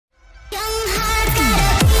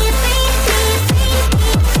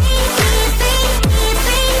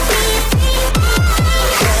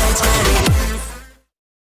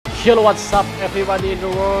Hello, what's up everybody in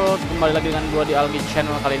the world. Kembali lagi dengan gua di Algi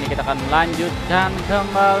Channel. Kali ini kita akan melanjutkan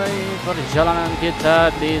kembali perjalanan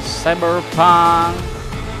kita di Cyberpunk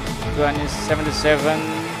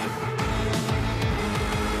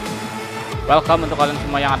 2077. Welcome untuk kalian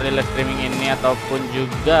semua yang ada di live streaming ini ataupun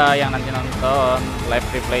juga yang nanti nonton live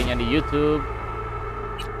replaynya di YouTube.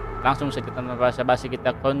 Langsung saja tanpa basa-basi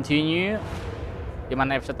kita continue.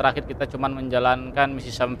 Dimana episode terakhir kita cuma menjalankan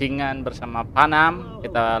misi sampingan bersama Panam.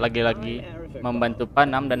 Kita lagi-lagi membantu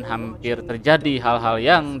Panam dan hampir terjadi hal-hal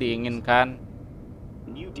yang diinginkan.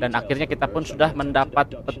 Dan akhirnya kita pun sudah mendapat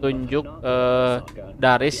petunjuk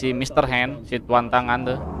dari si Mr. Hand, si tuan tangan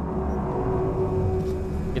tuh.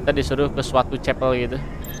 Kita disuruh ke suatu chapel gitu.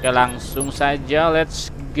 Oke, langsung saja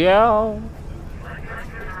let's go.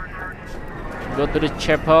 Go to the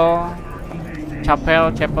chapel. Chapel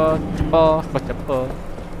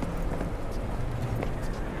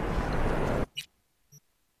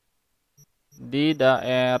di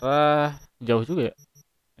daerah jauh juga ya.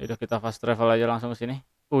 Udah kita fast travel aja langsung ke sini.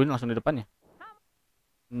 Ini langsung di depannya.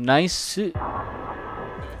 Nice.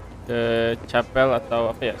 Ke chapel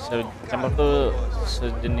atau apa ya? Chapel tuh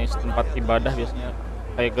sejenis tempat ibadah biasanya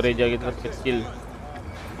kayak gereja gitu kecil.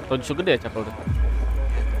 Atau justru gede ya chapel tuh.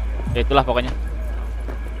 Ya itulah pokoknya.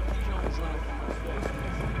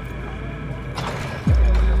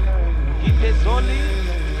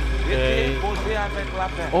 Okay.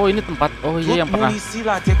 Oh ini tempat, oh iya yang pernah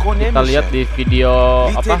kita lihat di video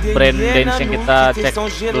apa brand dance yang kita cek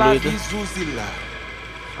dulu itu.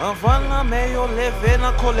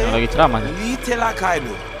 Yang lagi ceramah.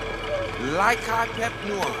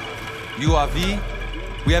 You are V.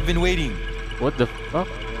 We have been waiting. What the fuck?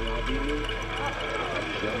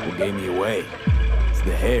 Who gave me away? It's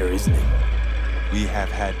the hair, isn't it? We have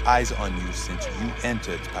had eyes on you since you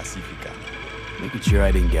entered Pacifica. Making sure I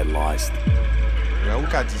didn't get lost.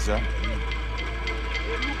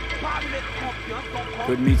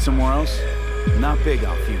 Could meet somewhere else? Not big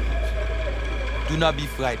on funerals. Do not be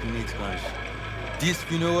frightened, étrange. This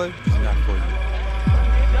funeral is not for you.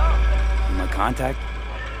 My contact?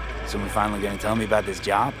 Someone finally gonna tell me about this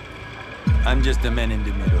job? I'm just the man in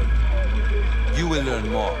the middle. You will learn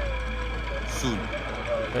more soon.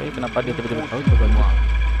 Kenapa dia tiba-tiba tahu coba?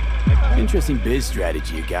 Interesting biz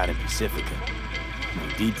strategy you got in Pacifica. No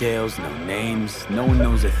details, no names, no one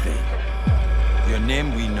knows a thing. Your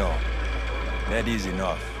name we know. That is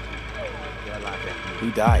enough. Who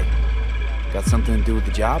died? Got something to do with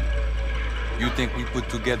the job? You think we put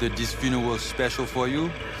together this funeral special for you?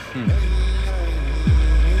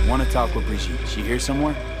 Want to talk with Brigitte? She here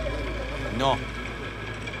somewhere? No.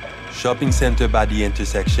 Shopping center by the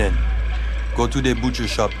intersection. Go to the butcher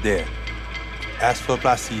shop there. Ask for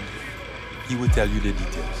Placid. He will tell you the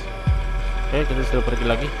details. Oke, kita sudah pergi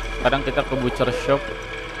lagi. Sekarang kita ke butcher shop.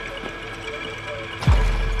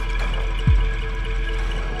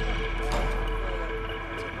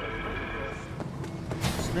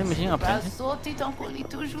 Ini misinya ngapain sih?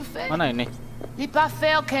 Mana ini?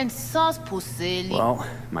 Well,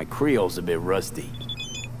 my Creole's a bit rusty.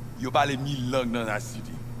 Yo parle 1000 langues dans la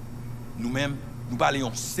cité. Nous-mêmes, nous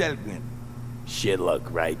parlons seul grain. Shit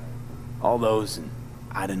luck, right? All those, and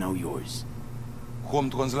I don't know yours.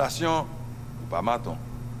 Comme translation, ou pas maton.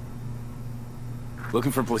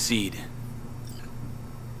 Looking for Placide.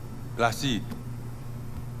 Placide.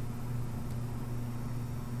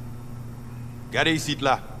 Gardez ici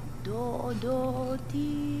là.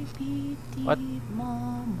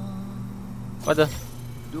 What the?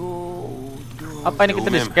 Apa ini kita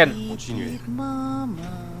di scan? Continuez.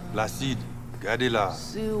 Placide, gardez là.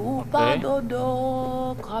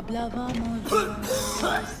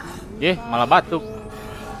 Oke. Malah batuk.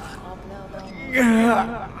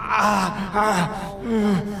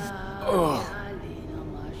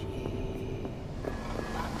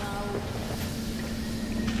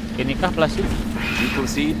 Ini kah Placid? You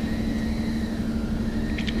Placide?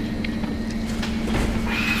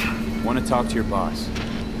 Want to talk to your boss?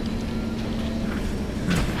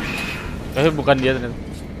 Bukan dia ternyata.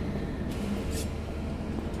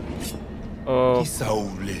 Oh.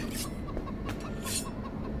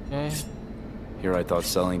 Here I thought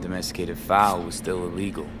selling domesticated fowl was still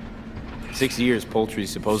illegal. 6 years poultry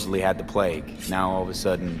supposedly had the plague. Now all of a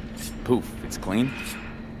sudden, poof, it's clean?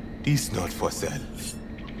 This not for sale.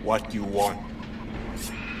 What you want?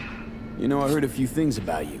 You know, I heard a few things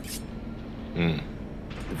about you. The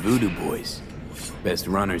Voodoo Boys. Best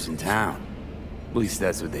runners in town. At least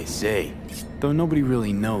that's what they say. Though nobody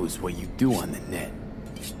really knows what you do on the net.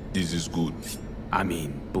 This is good. I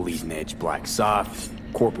mean, bleeding edge black soft,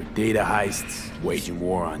 corporate data heists, waging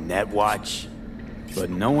war on NetWatch.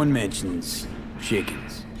 But no one mentions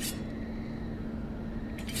chickens.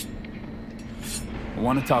 I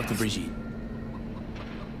want to talk to Brigitte.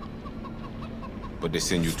 But they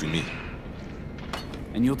send you to me.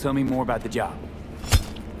 And you'll tell me more about the job.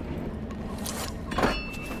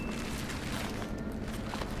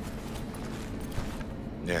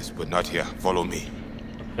 Yes, but not here. Follow me.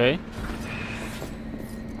 Oke.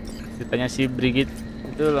 Ceritanya si Brigitte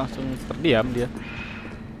itu langsung terdiam dia.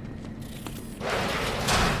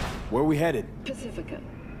 Where are we headed? Pacifica,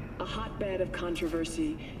 a hotbed of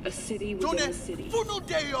controversy, a city within a city.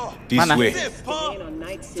 This Mana? way. Staying on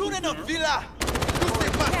Night City's map.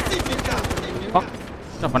 Fuck.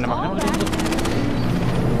 Kenapa nembak-nembak dia?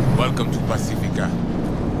 Welcome to Pacifica.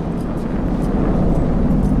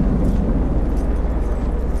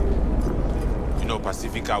 You know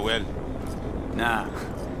Pacifica well? Nah.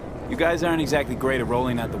 You guys aren't exactly great at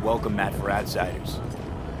rolling out the welcome mat for outsiders.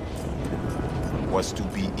 Was to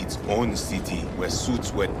be its own city where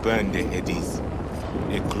suits would burn their eddies.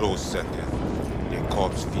 A closed circle. The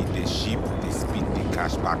cops feed the sheep, they spit the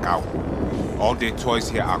cash back out. All the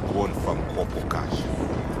toys here are grown from corpo cash.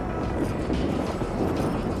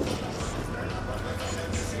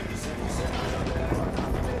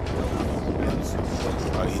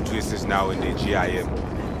 Our interest is now in the GIM,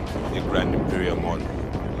 the Grand Imperial Mall.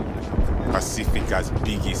 Pacifica's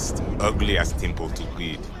biggest, ugliest temple to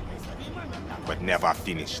greed. But never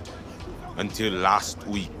finished. Until last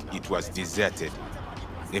week, it was deserted.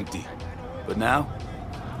 Empty. But now?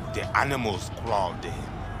 The animals crawled in,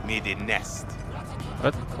 made a nest.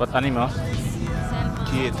 What animals?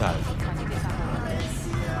 Qui est-elle?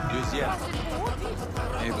 Deuxième.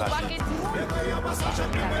 Et Placide.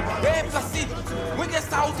 Hey, Placide! When you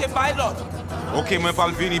start a pilot? Ok, moi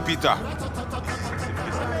parle vini, Peter.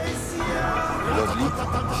 Lovely.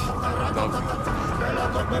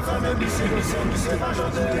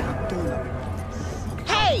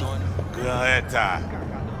 Hey! Greta.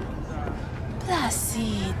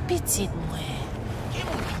 Placide, petite moi.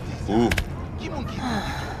 Où?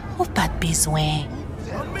 Ou pas de besoin.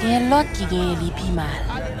 Il y a l'autre qui gagne les pi mal.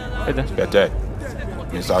 Peut-être.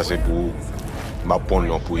 Mais ça, c'est pour ma bonne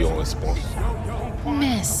nom pour une réponse.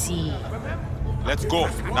 Merci. Let's go.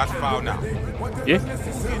 Not far now. Yeah.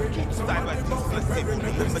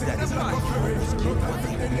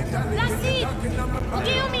 Placide! Ok,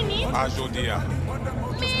 une minute. Ah, Jodia.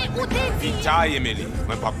 Mais où t'es dit? Vita, Emily.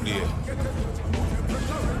 Moi, pas plier.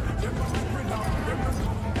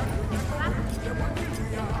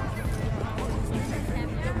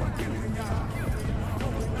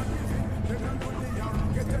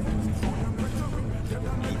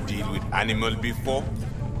 You deal with animal before?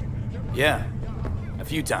 Yeah. A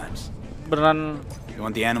few times. Beneran You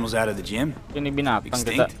want the animals out of the gym? ini binatang kita.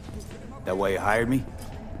 Extinct? That why you hired me?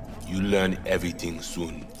 You learn everything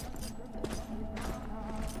soon.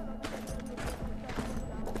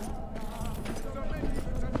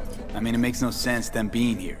 I mean, it makes no sense them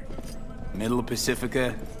being here. Middle of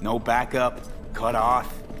Pacifica, no backup, cut off.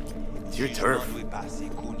 It's your turf.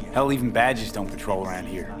 Hell, even badges don't patrol around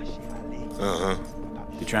here. Uh-huh.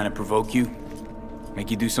 They're trying to provoke you? Make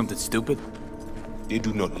you do something stupid? They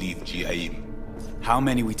do not leave GIM. How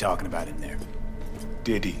many we talking about in there?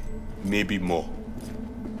 Daddy, maybe more.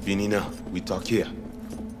 Vinina, we talk here.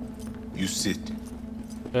 You sit.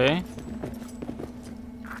 Oke.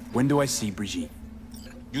 When do I see Brigitte?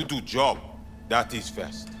 You do job. That is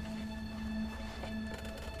first.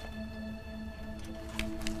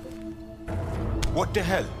 What the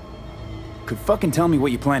hell? Could fucking tell me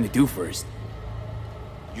what you plan to do first.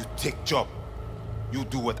 You take job. You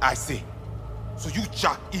do what I say. So you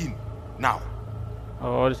jack in now.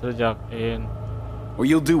 Oh, disuruh jack-in. Or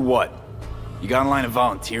you'll do what? You got a line of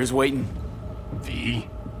volunteers waiting? V?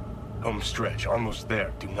 Home stretch, almost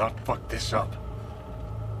there. Do not fuck this up.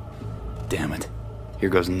 Damn it. Here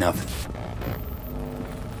goes nothing.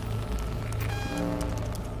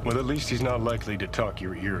 Well, at least he's not likely to talk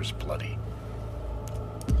your ears bloody.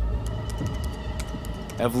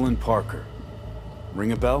 Evelyn Parker.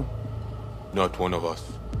 Ring a bell? Not one of us.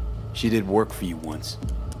 She did work for you once.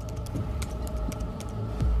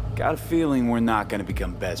 Got a feeling we're not gonna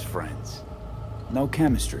become best friends. No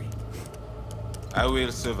chemistry. I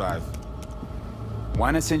will survive.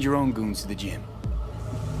 Why not send your own goons to the gym?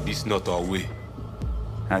 This not our way.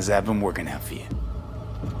 How's that been working out for you?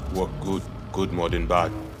 Work good. Good more than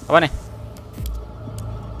bad. Apa nih?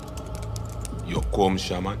 Your calm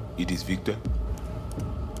shaman, it is Victor.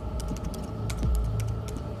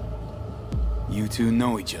 You two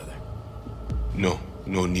know each other. No,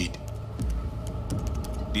 no need.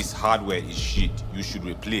 This hardware is shit. You should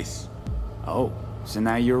replace. Oh, so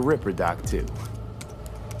now you're a Ripper Doc too.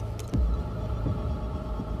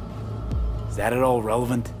 Is that at all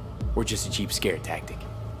relevant? Or just a cheap scare tactic?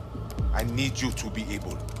 I need you to be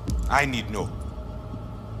able. I need know.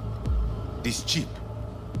 This chip,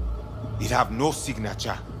 it have no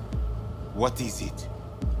signature. What is it?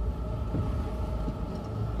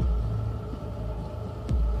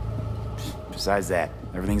 Besides that,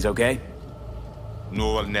 everything's okay?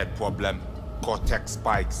 No net problem. Cortex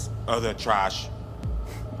spikes, other trash.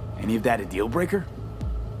 Any of that a deal breaker?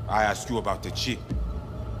 I asked you about the chip.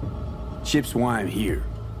 Chip's why I'm here.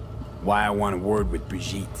 Why I want a word with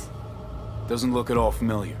Brigitte. Doesn't look at all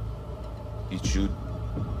familiar. It should.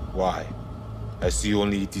 Why? I see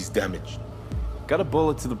only it is damaged. Got a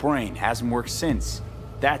bullet to the brain, hasn't worked since.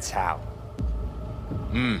 That's how.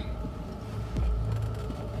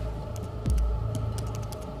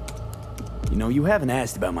 You know, you haven't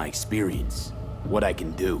asked about my experience. What I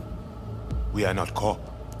can do. We are not cop.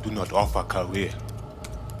 Do not offer career.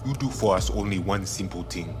 You do for us only one simple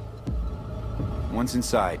thing. Once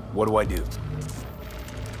inside, what do I do?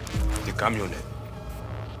 The camionet.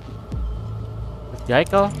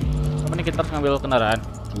 Vehicle? Apa nih kita harus ngambil kendaraan?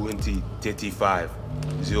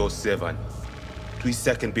 20:35:07. 3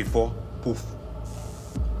 seconds before, poof.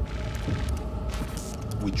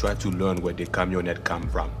 We try to learn where the camionet come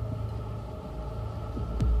from.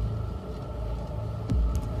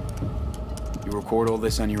 You record all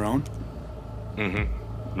this on your own?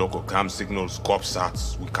 Local cam signals, corp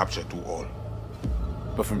sats, we capture to all.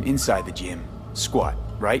 But from inside the gym, squat,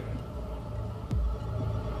 right?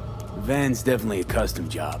 The van's definitely a custom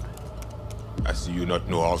job. I see you not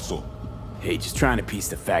know also. Hey, just trying to piece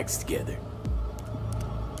the facts together.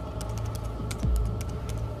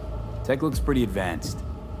 Tech looks pretty advanced.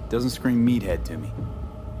 Doesn't scream meathead to me.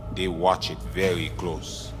 They watch it very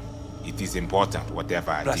close. It is important,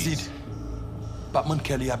 whatever it Placide. is. Batman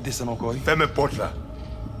Kelly have this encore. Fais-moi porte là.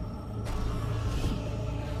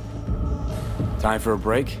 Time for a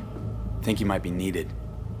break? Think you might be needed.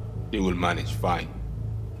 They will manage fine.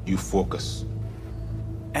 You focus.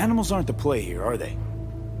 Animals aren't the play here, are they?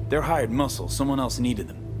 They're hired muscle. Someone else needed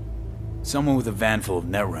them. Someone with a van full of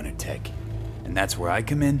Netrunner tech. And that's where I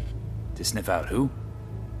come in? To sniff out who?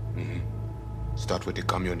 Start with the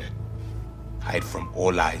camionet. Hide from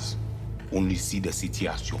all eyes. Only see the city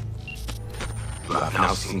as you. You have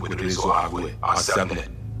now seen with Rezo Agwe, assembled.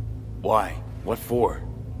 Why? What for?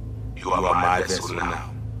 You are my vessel now.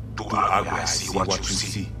 To Agwe, I see what you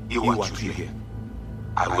see. Hear what you hear.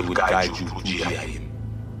 I will guide you through GIM.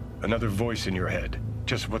 Another voice in your head.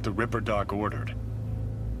 Just what the Ripper Doc ordered.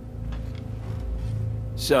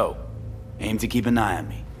 So, aim to keep an eye on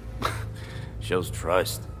me. Shows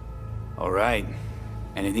trust. All right.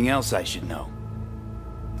 Anything else I should know?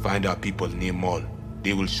 Find out people near Mall.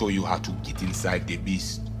 They will show you how to get inside the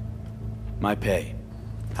beast. My pay.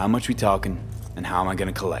 How much we talking, and how am I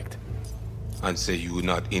gonna collect? And say you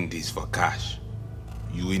not in this for cash.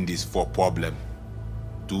 You in this for problem.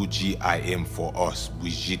 Do GIM for us.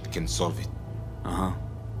 Brigitte can solve it.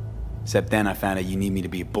 Except then I found out you need me to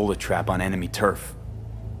be a bullet trap on enemy turf.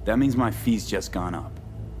 That means my fee's just gone up.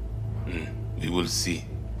 We will see.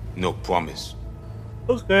 No promise.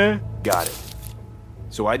 Okay. Got it.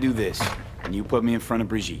 So I do this, and you put me in front of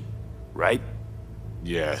Brigitte, right?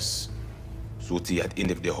 Yes. Suti at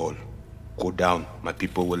end of the hall. Go down. My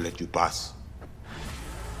people will let you pass.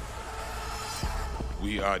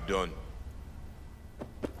 We are done.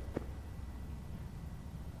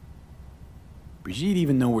 Brigitte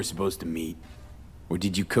even know we're supposed to meet? Or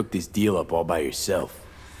did you cook this deal up all by yourself?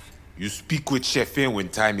 You speak with Chefin when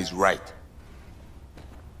time is right.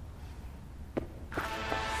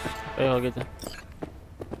 Kalau gitu.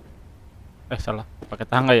 Salah. Pakai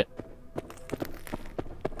tangga ya?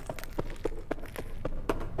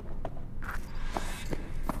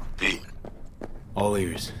 V. All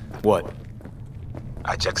ears. What?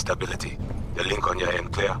 I check stability. The link on your end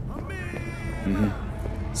clear?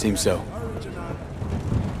 Seems so.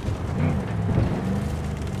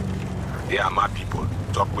 They are my people.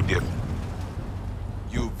 Talk with them.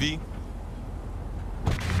 You, V?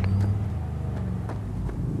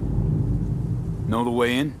 Know the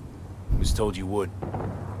way in? Was told you would.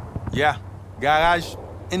 Yeah. Garage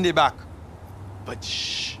in the back. But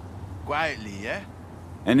shh. Quietly, yeah?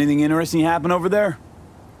 Anything interesting happen over there?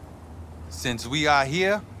 Since we are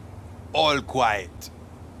here, all quiet.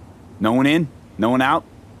 No one in? No one out?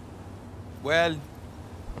 Well,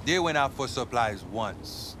 they went out for supplies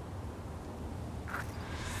once.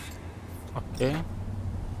 Oke.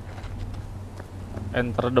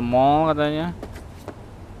 Enter the mall katanya.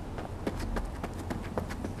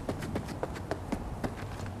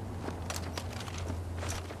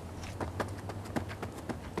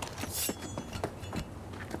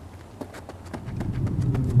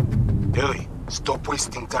 Stop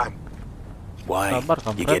wasting time. Why?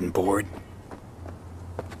 You getting bored?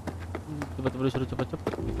 Tiba-tiba disuruh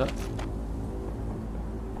cepet-cepet kita.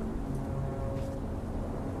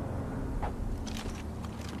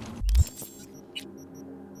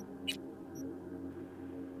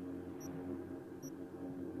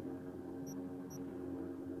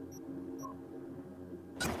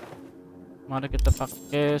 Mari kita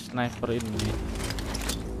pakai sniper ini.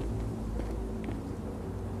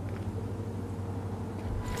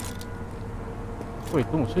 Oh,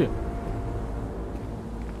 itu musuh ya?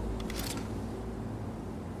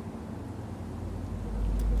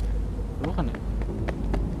 Bukan ya?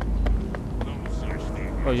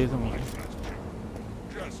 Oh iya itu musuh.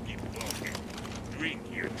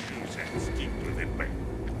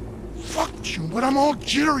 Fuck you, but I'm all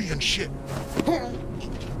jittery and shit.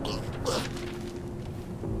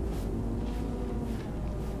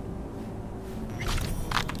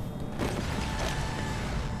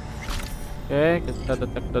 Oke, kita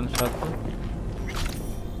detek dan satu.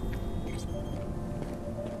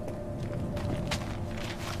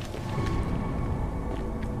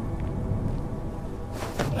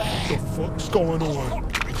 What the fuck's going on?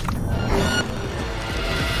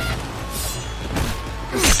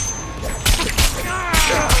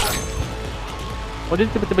 Oh,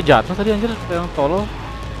 dia tiba-tiba jatuh tadi anjir, kayak yang tolol.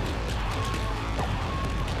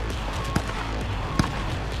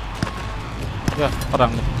 Ya,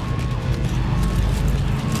 perang nih.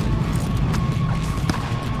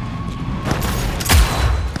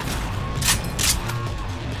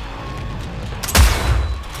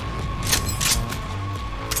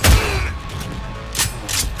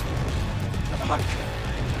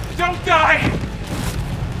 Don't die!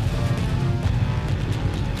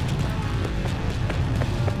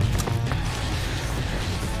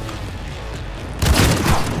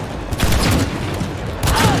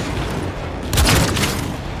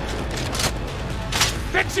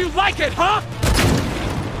 Bet you like it, huh?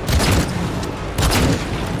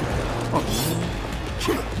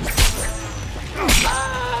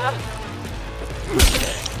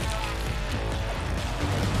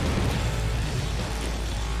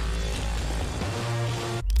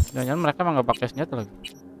 Jangan-jangan mereka emang nggak pakai senjata lagi.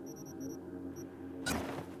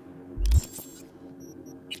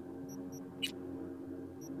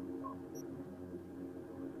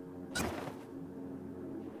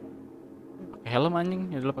 Pakai helm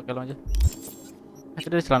anjing, ya dulu pakai helm aja. Itu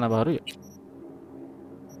dari celana baru ya?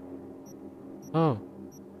 Oh.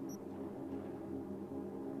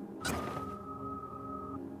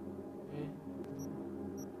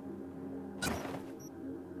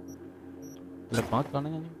 Jelek banget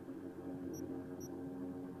celananya nih.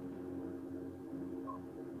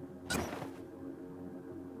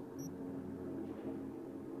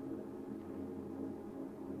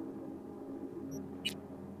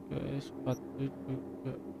 Sepatu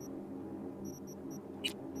juga.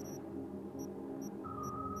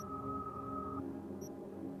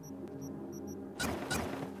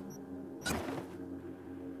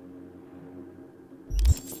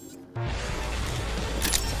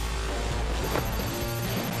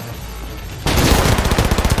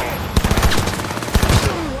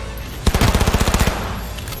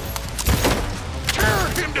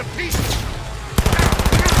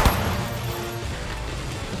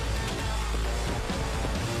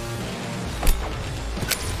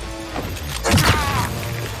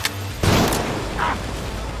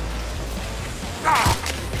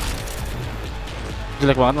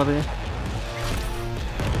 Jelek banget matanya.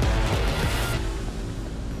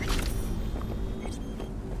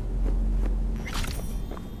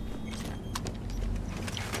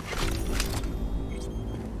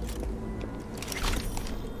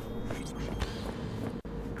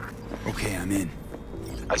 Okay, I'm in.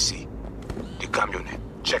 I see. The camionette.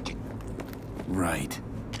 Check it. Right.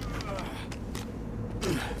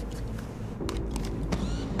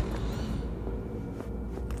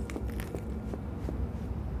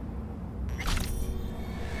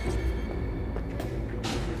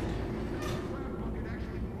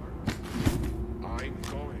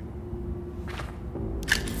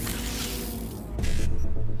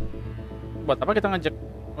 Buat apa kita ngajak?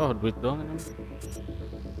 Oh, duit doang ini.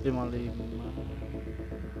 55.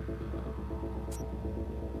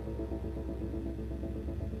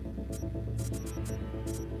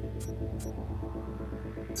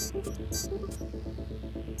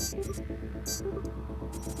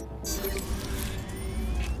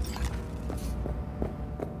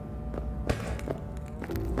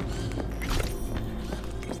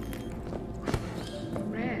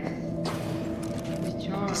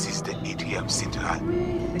 This is the ATM Central.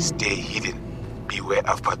 Stay hidden. Beware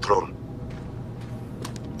of patrol.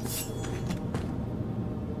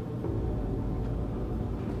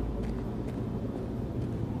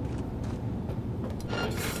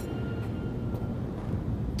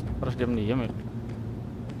 harus diam-diam ya.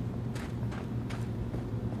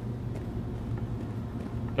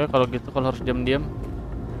 Oke, kalau gitu kalau harus diam-diam.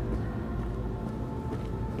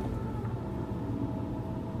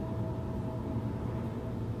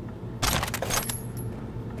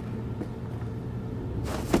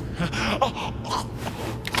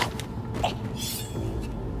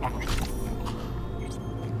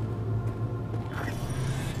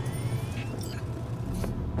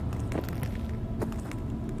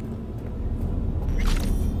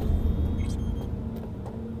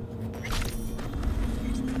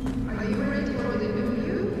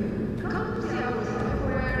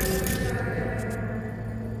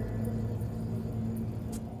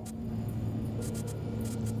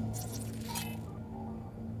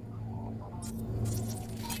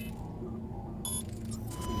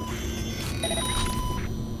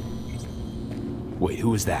 Wait,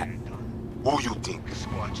 who was that? Who you think?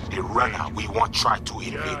 The runner we won't try to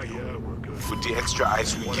invade you. With the extra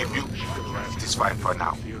ice we give you, it is fine for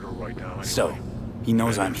now. So, he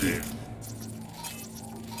knows I'm here.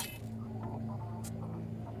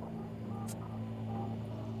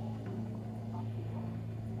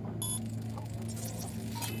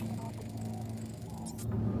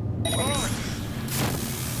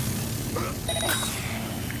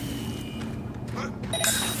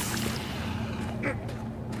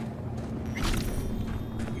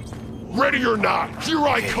 Ready or not, here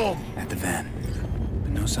I come! At the van,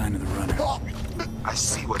 but no sign of the runner. I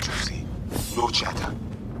see what you see. No chatter.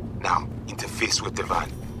 Now, interface with the van.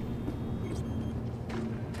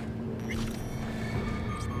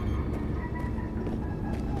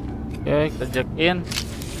 Oke, kita jack in.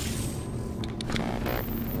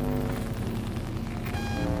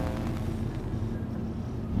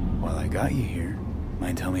 While I got you here,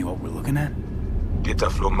 mind tell me what we're looking at? Data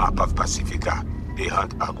flow map of Pacifica. They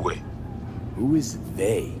hunt Agwe. Who is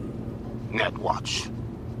they? Netwatch.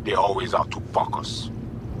 They're always out to fuck us.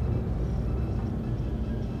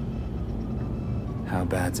 How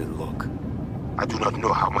bad's it look? I do not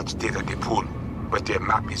know how much data they pull, but their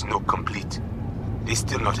map is not complete. They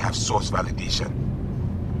still not have source validation.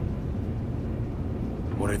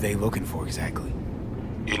 What are they looking for exactly?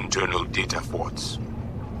 Internal data forts.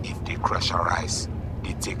 If they crush our eyes,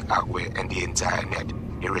 they take Agwe and the entire net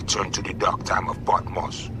and return to the dark time of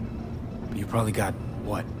Patmos. You probably got,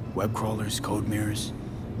 what, web crawlers, code mirrors?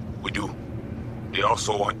 We do. They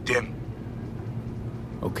also want them.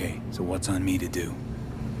 Okay, so what's on me to do?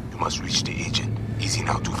 You must reach the agent. Easy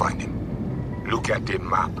now to find him. Look at the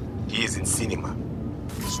map. He is in cinema.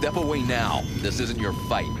 Step away now. This isn't your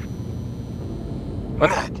fight.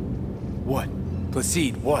 Mad. What?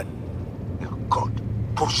 Placide, what? Oh God.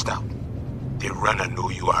 Pushed out. The runner know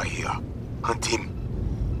you are here. Hunt him.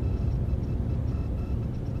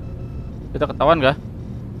 Kita ketahuan kah?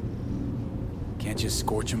 Can't just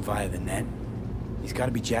scorch him via the net. He's got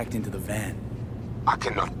to be jacked into the van. I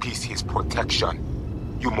cannot piece his protection.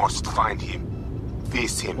 You must find him.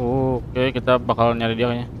 Face him. Oke, kita bakal nyari dia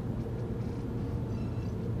kayaknya.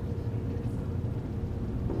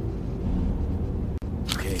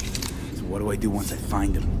 Okay, so what do I do once I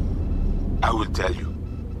find him? I will tell you.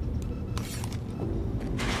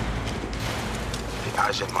 The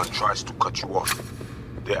agent man tries to cut you off.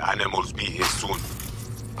 The animals be here soon.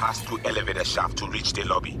 Pass through elevator shaft to reach the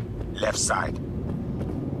lobby. Left side.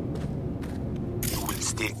 You will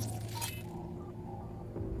stay.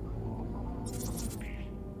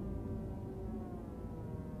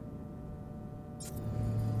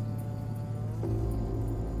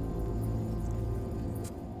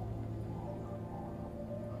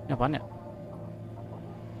 Ini apaan ya?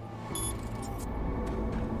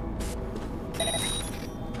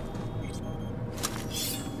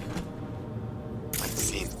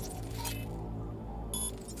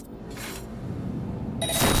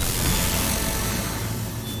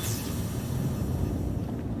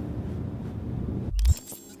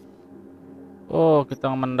 Oh, kita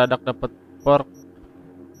mendadak dapat perk.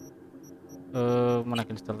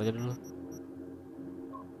 Menakin install aja dulu.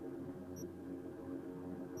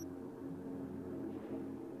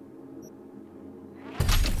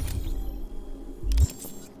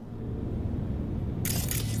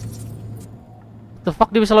 The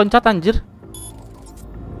fuck, dia bisa loncat anjir.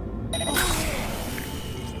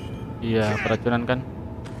 Iya, keracunan kan.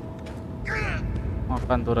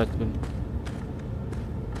 Makan tuh racun.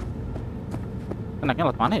 Enaknya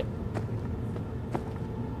lewat mana ya?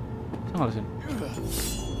 Bisa nggak sini?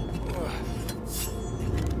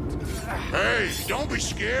 Hey, don't be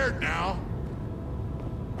scared now.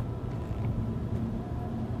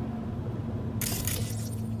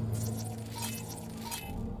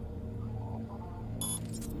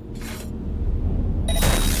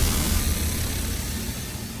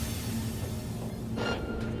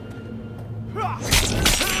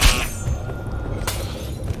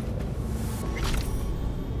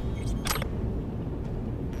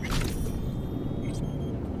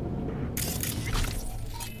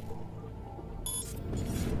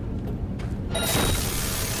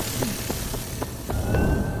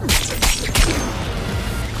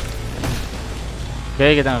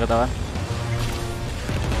 Oke, kita nggak ketahuan.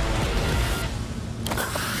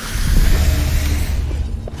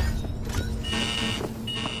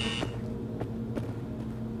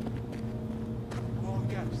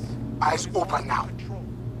 Eyes open now.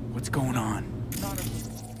 What's going on?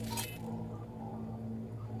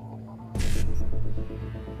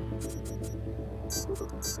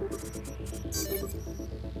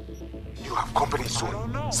 You have company soon.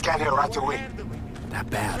 Scan her right away. That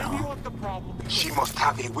bad, huh? She must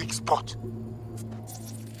have a weak spot.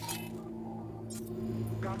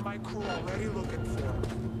 Got my crew already looking for her.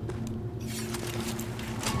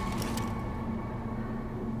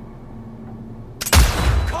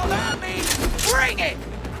 Come at me! Bring it!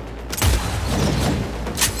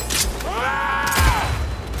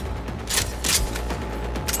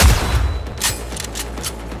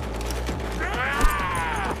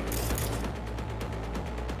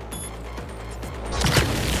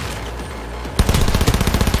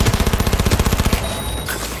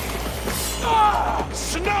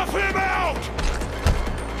 Snuff him out!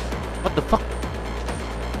 What the fuck?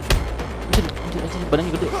 Anjir,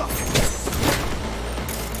 badannya gede.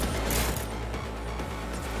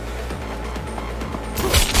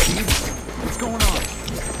 What's going on?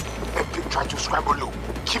 Epic tried to scramble you.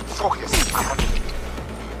 Keep focus.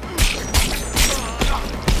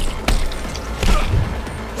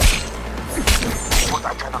 But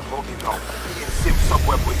I cannot hold him long. He is same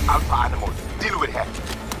subweb with alpha animals. Deal with her.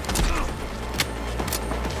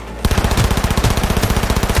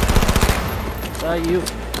 Ayo.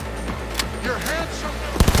 Your hands are...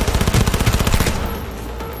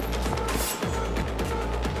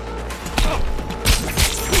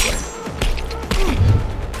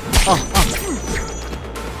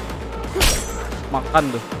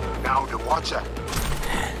 Makan tuh. Now the watcher.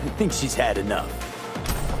 I think she's had enough.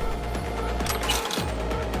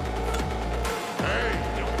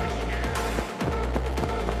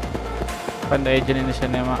 Pandai agent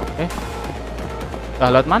Indonesia nema.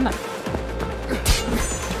 Lah lewat mana?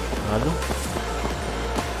 Aduh.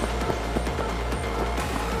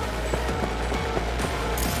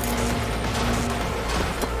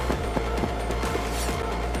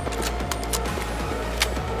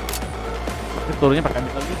 Ini turunnya pakai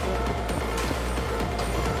metal gitu.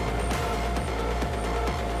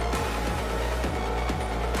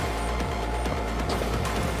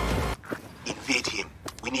 Invade him.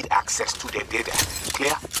 We need access to their data.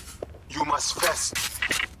 Clear? You must first.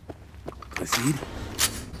 Proceed.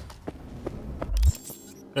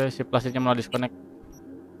 Oke, si plastiknya malah disconnect.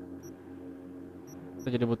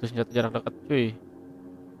 Kita jadi butuh senjata jarak dekat, cuy.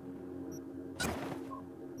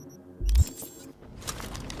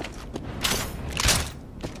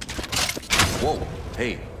 Whoa,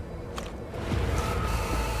 hey.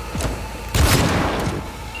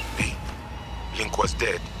 B. Link was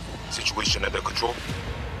dead. Situation under control.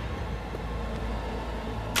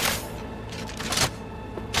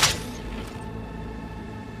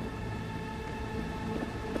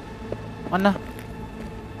 Mana?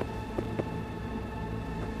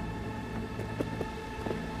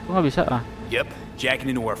 Kok nggak bisa ah? Yep,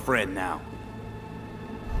 jacking into our friend now.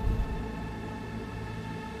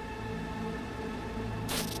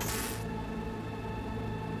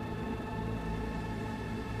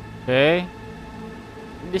 Oke.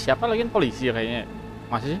 Ini siapa lagi? Polisi ya kayaknya.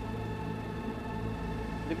 Masih sih?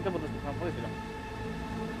 Jadi kita butuh sama polisi dong.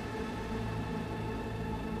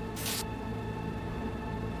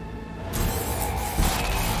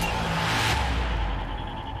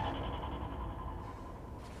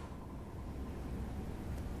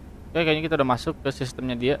 Oke, kayaknya kita udah masuk ke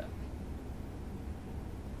sistemnya dia.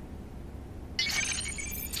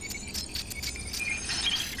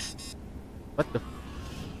 What the?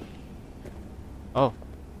 Oh.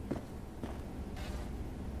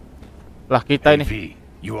 Lah kita ini. V,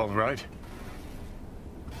 you all right?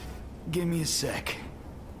 Give me a sec.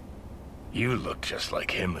 You look just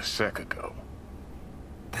like him a sec ago.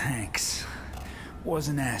 Thanks.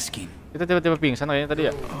 Wasn't asking. Kita tiba-tiba pingsan kayaknya tadi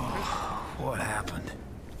ya. What happened?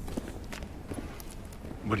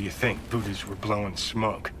 What do you think? Buddhists were blowing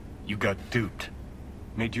smoke. You got duped.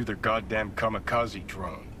 Made you their goddamn kamikaze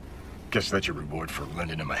drone. Guess that's your reward for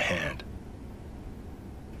lending him a hand.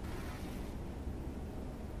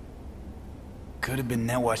 Could have been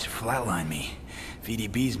Netwatch to flatline me.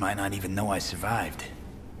 VDBs might not even know I survived.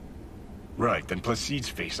 Right, then Placide's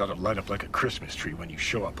face ought to light up like a Christmas tree when you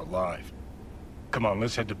show up alive. Come on,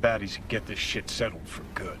 let's head to Batty's and get this shit settled for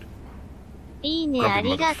good. Grumpy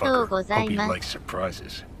motherfucker. Hope he likes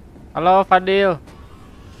surprises. Halo Fadil.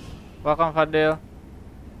 Welcome Fadil.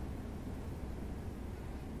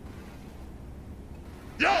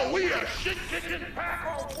 Yo, we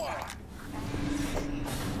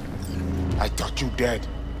I thought you dead.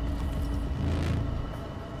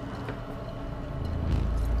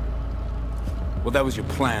 Well, that was your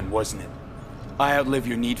plan, wasn't it? I outlive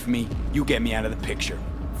your need for me, you get me out of the picture.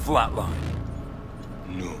 Flatline.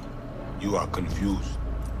 No, you are confused.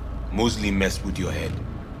 Mosley messed with your head.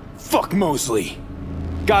 Fuck Mosley!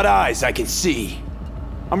 Got eyes I can see.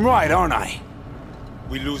 I'm right, aren't I?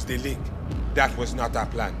 We lose the link. That was not our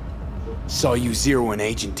plan. Saw you zeroing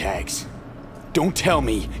agent tags. Don't tell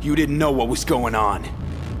me you didn't know what was going on.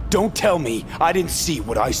 Don't tell me I didn't see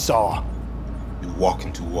what I saw. You walk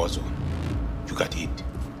into Warzone. You got hit.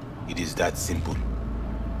 It is that simple.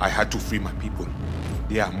 I had to free my people.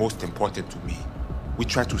 They are most important to me. We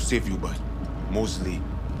tried to save you, but Mosley,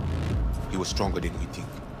 he was stronger than we think.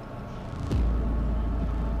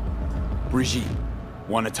 Brigitte,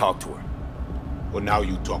 want to talk to her. Well, now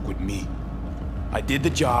you talk with me. I did the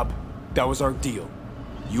job. That was our deal.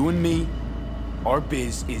 You and me, our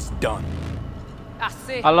biz is done.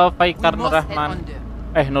 Halo Faikar Nur Rahman.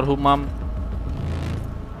 Nur Humam.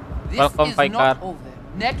 Welcome Faikar.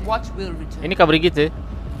 Ini Kak Brigitte.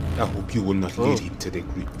 I hope you will not lead him to the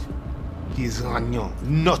crypt. He is Ragnan.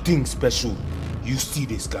 Nothing special. You see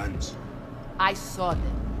these guns. I saw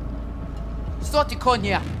them. Sorti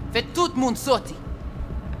konya. Fait tout moun sorti.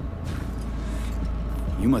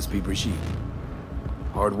 You must be Brigitte.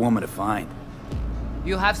 Hard woman to find.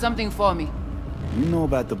 You have something for me. You know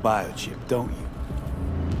about the biochip, don't you?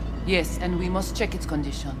 Yes, and we must check its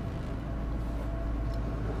condition.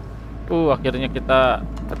 Akhirnya kita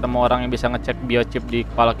ketemu orang yang bisa ngecek biochip di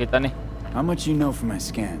kepala kita nih. How much you know from my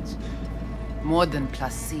scans? More than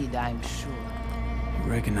Placide, I'm sure.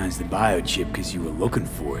 You recognize the biochip because you were looking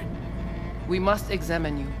for it. We must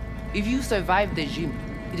examine you. If you survive the gym,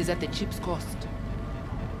 it is at the chip's cost.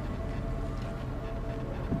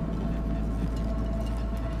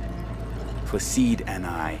 Placide and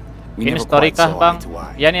I. Ini story kah bang?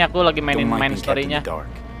 Ya nih aku lagi main storynya.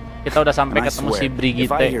 Kita udah sampai ketemu si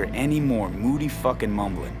Brigitte.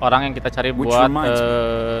 Orang yang kita cari buat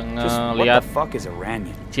ngeliat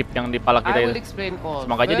chip yang di kepala kita itu.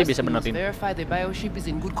 Semoga aja dia bisa benerin. Verify the biochip is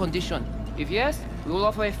in good condition. If yes, we will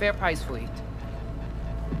offer a fair price for it.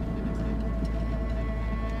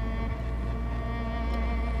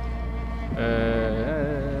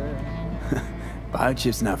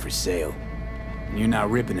 Biochip's not for sale. You're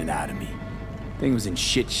not ripping it out of me. Thing was in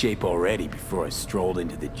shit shape already before I strolled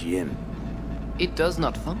into the gym. It does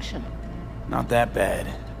not function. Not that bad.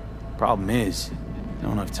 Problem is, no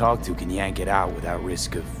one I've talked to can yank it out without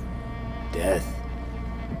risk of death.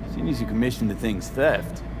 Seeing as you commissioned the thing's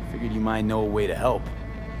theft, figured you might know a way to help.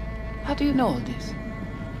 How do you know all this?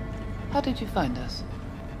 How did you find us?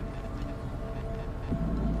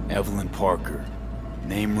 Evelyn Parker.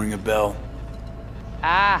 Name ring a bell?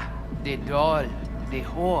 Ah, the doll, the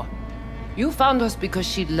whore. You found us because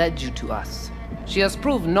she led you to us. She has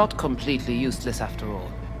proved not completely useless after all.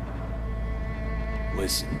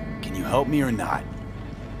 Listen, can you help me or not?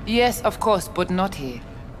 Yes, of course, but not here.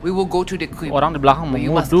 We will go to the crypt. Orang di belakang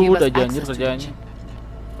memudu udah janjir kerjanya.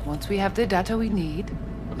 Once we have the data we need,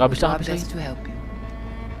 gak bisa we'll do our best to help you.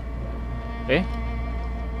 Okay.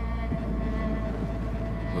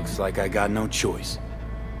 Looks like I got no choice.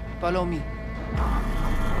 Follow me.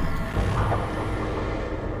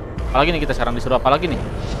 Apalagi nih kita sekarang disuruh apa lagi nih?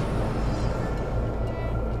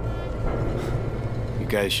 You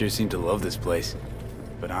guys sure seem to love this place.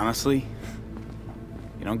 But honestly,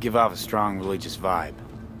 you don't give off a strong religious vibe.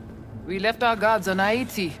 We left our gods on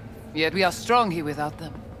Haiti, yet we are strong here without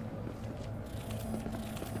them.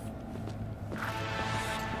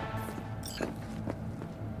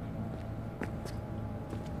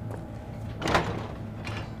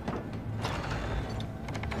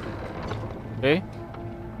 Okay.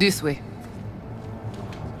 This way.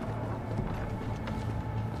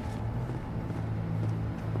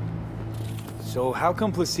 So how come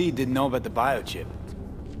Placide didn't know about the biochip?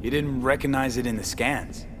 He didn't recognize it in the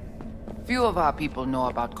scans. Few of our people know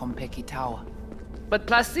about Kompeki Tower. But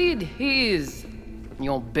Placide, he is...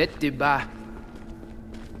 your bête de bas.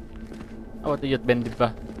 Apa tuh Yot Ben Deba?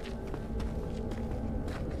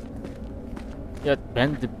 Yot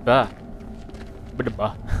Ben Deba.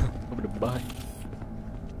 Berdebah. Berdebah.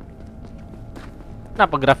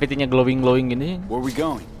 Kenapa grafitinya glowing gini? Where we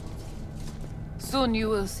going? Soon you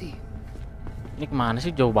will see. Ini kemana sih?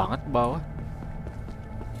 Jauh banget ke bawah.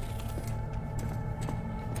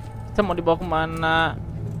 Kita mau dibawa kemana?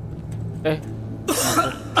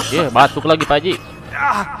 Batuk lagi Pak Haji.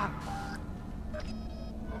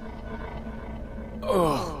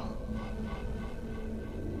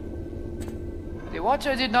 The The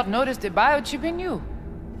Watcher did not notice the biochip in you.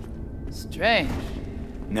 Strange.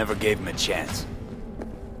 Never gave him a chance.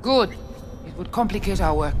 Good. It would complicate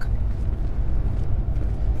our work.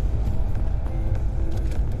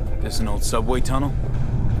 This an old subway tunnel?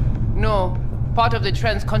 No. Part of the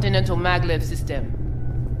transcontinental maglev system.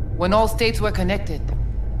 When all states were connected.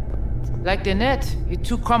 Like the net, it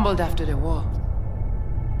too crumbled after the war.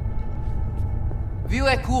 View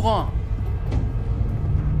est courant.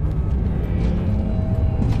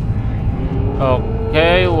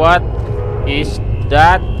 Okay, what is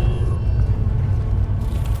that?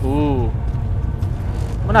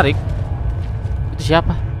 Menarik. Itu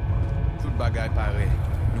siapa? Tout bagay pare.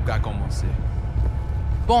 Nous ka commencer.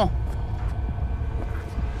 Bon.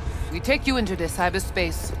 We take you into the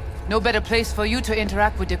cyberspace. No better place for you to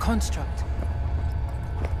interact with the construct.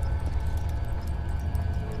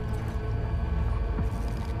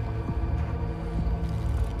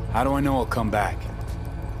 How do I know I'll come back?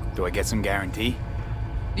 Do I get some guarantee?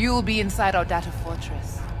 You will be inside our data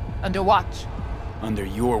fortress. Under watch. Under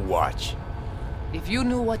your watch. If you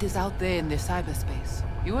knew what is out there in the cyberspace,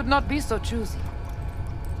 you would not be so choosy.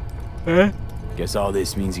 Guess all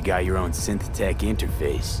this means you got your own synth-tech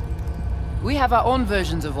interface. We have our own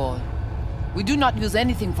versions of all. We do not use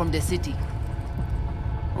anything from the city.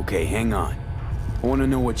 Okay, hang on. I want to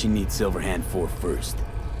know what you need Silverhand for first.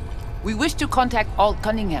 We wish to contact Alt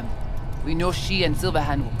Cunningham. We know she and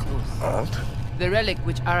Silverhand were close. Alt? The relic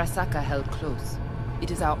which Arasaka held close.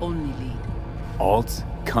 It is our only lead. Alt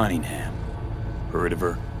Cunningham. Heard of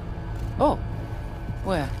her? Oh.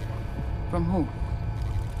 Where? From who?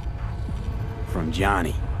 From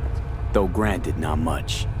Johnny. Though granted, not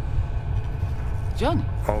much. Johnny?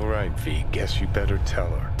 All right, V. Guess you better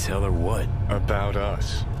tell her. Tell her what? About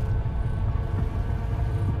us.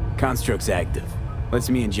 Construct's active. Lets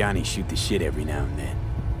me and Johnny shoot the shit every now and then.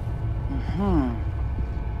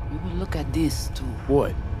 We will look at this, too.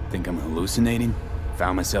 What? Think I'm hallucinating?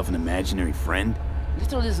 Found myself an imaginary friend?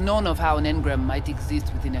 Little is known of how an engram might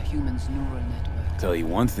exist within a human's neural network. Tell you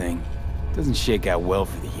one thing. Doesn't shake out well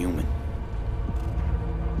for the human.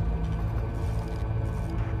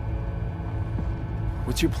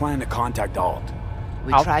 What's your plan to contact Alt?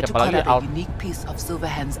 We Alt, try to siapa cut lagi? out Alt. a unique piece of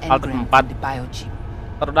Silverhand's Alt engram 4. from the biochip.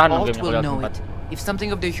 Tarudahan ng Alt game will ko know Alt it. 4. If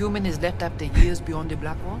something of the human is left after years beyond the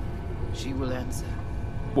Black Wall, she will answer.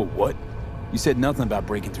 Well, what? You said nothing about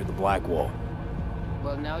breaking through the Black Wall.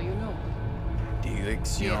 Well, now you know.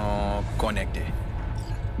 Direction connectée.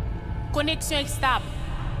 Connection stop.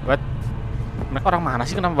 What? Mereka orang mana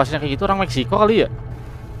sih? Kenapa bahasanya kayak gitu? Orang Meksiko kali ya?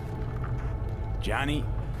 Johnny,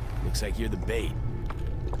 looks like you're the bait.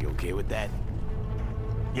 You okay with that?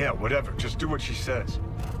 Yeah, whatever. Just do what she says.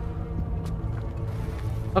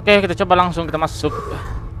 Oke, kita coba langsung kita masuk.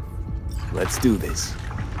 Let's do this.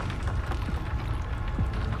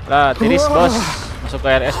 Lah, tiris bos. Masuk ke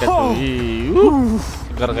RS kan tuh.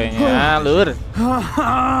 Segar kayaknya, lur.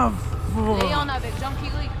 Leon avec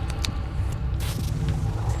Jean-Pierre.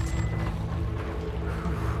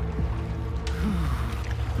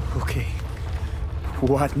 Okay.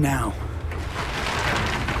 What now?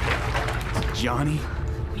 Johnny?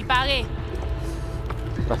 Il paraît.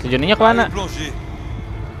 Pasti Johnny-nya kemana? Plongez.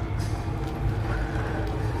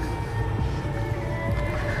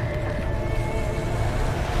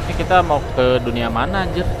 Ini kita mau ke dunia mana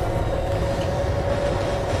anjir?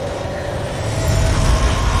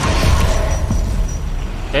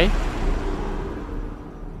 Oke.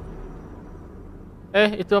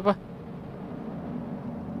 Itu apa?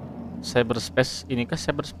 Cyberspace. Inikah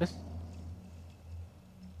cyberspace?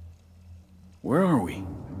 Where are we?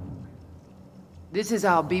 This is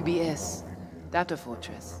our BBS, data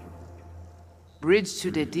fortress. Bridge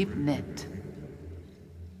to the deep net.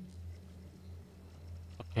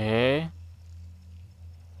 Oke.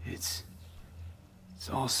 It's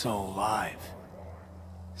all so alive.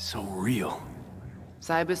 So real.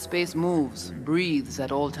 Cyberspace moves, breathes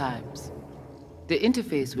at all times. The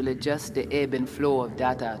interface will adjust the ebb and flow of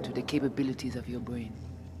data to the capabilities of your brain.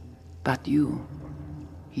 But you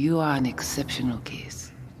are an exceptional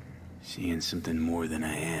case. Seeing something more than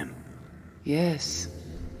I am. Yes,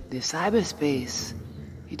 the cyberspace,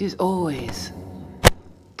 it is always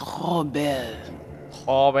trop belle.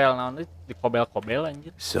 Kobel nanti di kobel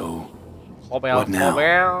anjir. So, Kobel. what now?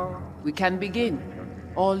 We can begin.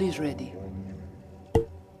 All is ready.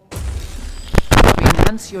 We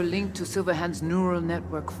enhance your link to Silverhand's neural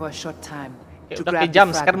network for a short time. To Udah grab kayak jam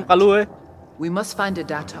the sekarang fragment. muka lu We must find the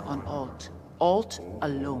data on Alt. Alt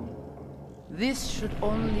alone. This should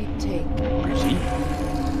only take...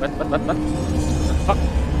 What? Fuck.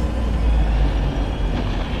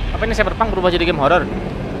 Apa ini Cyberpunk berubah jadi game horror?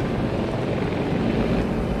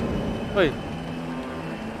 Woi.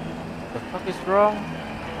 The fuck is wrong?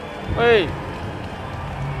 Woi.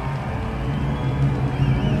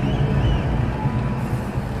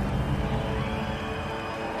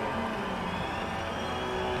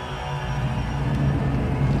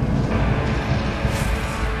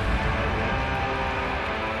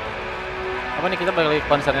 Apa nih, kita balik lagi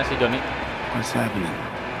konsernya si Johnny? What's happening?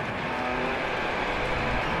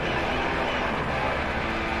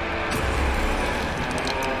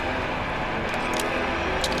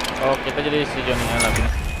 Oh, kita jadi si Johnny-nya lagi.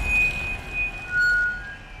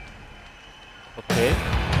 Oke.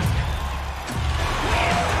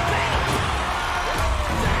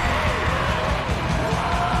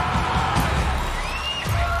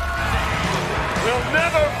 We'll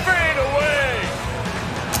never fade away.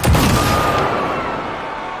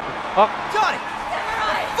 Fuck. Johnny!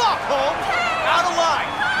 Fuck, Holmes! Out of line!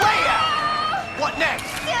 Way out! What next?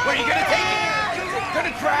 Where are you gonna take it?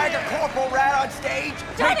 Gonna drag a corporal rat on stage?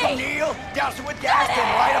 Make him kneel? Douse him with gas, then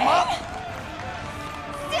light him up?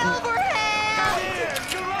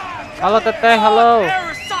 Halo Teteh, halo.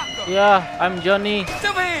 Yeah, I'm Johnny.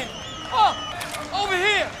 Silverhand! Oh! Over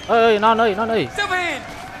here! Hey, no. Silverhand!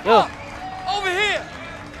 Yo. Over here!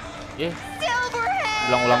 Yeah.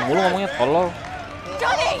 Ulang-ulang mulu ngomongnya, tolol.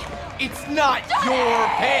 Johnny! It's not your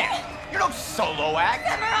band! You're no solo act!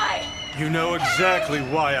 You know exactly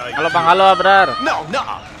why I. Halo Bang, halo Abrar. No,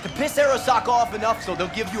 nuh-uh. To piss Arasaka off enough so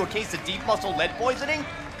they'll give you a case of deep muscle lead poisoning?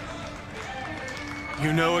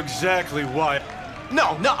 You know exactly why.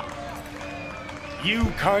 No, nuh-uh.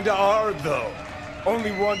 You kinda are, though.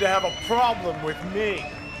 Only one to have a problem with me.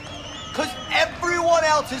 Cause everyone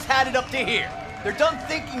else has had it up to here. They're done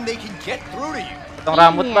thinking they can get through to you. Potong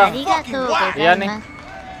rambut Bang. Fucking whack. Iya nih.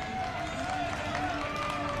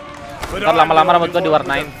 Ntar lama-lama rambut gua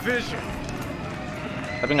diwarnain.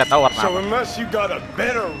 Tapi nggak tahu warna So apa. unless you got a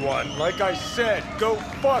better one, like I said, go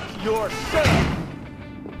fuck yourself.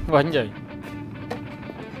 Wanjay.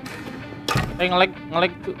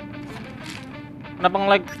 Nge-lag tuh. Kenapa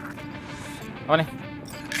nge-lag? Apa nih?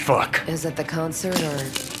 Fuck. Is it the concert or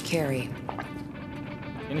Carrie?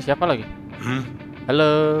 Ini siapa lagi?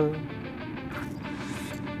 Halo.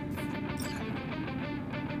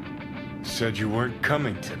 Said you weren't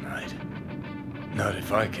coming tonight. Not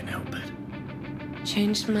if I can help it.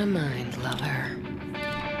 Changed my mind, lover.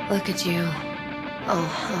 Look at you, all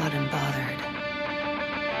hot and bothered.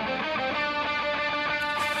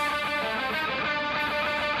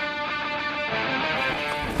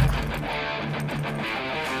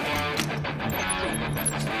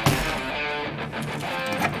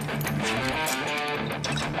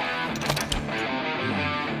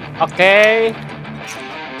 Oke.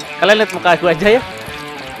 Kalian lihat muka aku aja ya.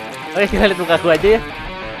 Oke, kalian lihat muka aku aja ya.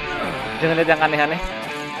 Jangan lihat yang aneh-aneh.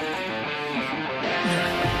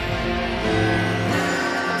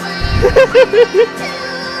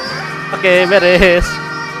 Oke, beres.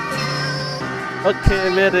 Oke,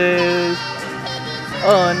 beres.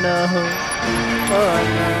 Oh no. Oh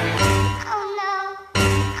no.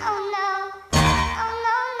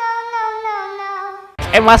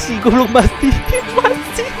 Masih, gue belum mati.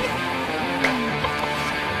 Masih.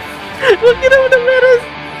 Gue kira udah beres.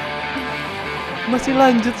 Masih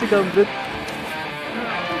lanjut sih kampret.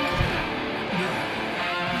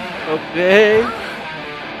 Oke.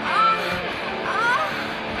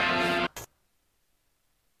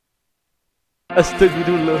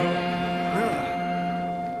 Astagfirullah.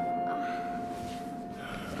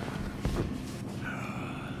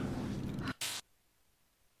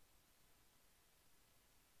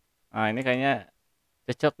 Nah ini kayaknya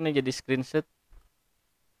cocok nih jadi screenshot.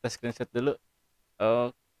 Kita screenshot dulu.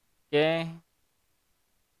 Oke.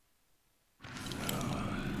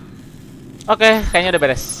 Oke, kayaknya udah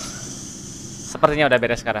beres. Sepertinya udah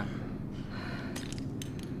beres sekarang.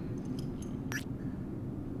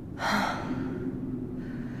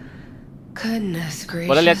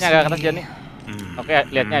 Boleh lihatnya agak ke atas Johnny? Oke,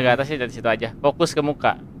 lihatnya agak atas sih, dari situ aja. Fokus ke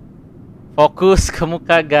muka. Fokus ke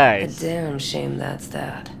muka, guys. A damn shame that's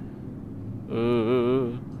that.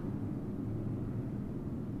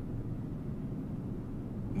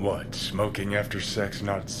 What, smoking after sex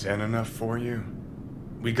not zen enough for you?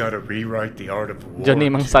 We gotta rewrite the art of war. Johnny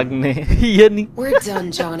emang sagne. Iya nih. We're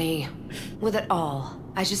done, Johnny. With it all.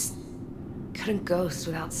 I just couldn't ghost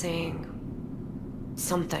without saying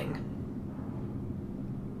something.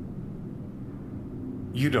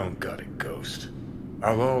 You don't gotta ghost.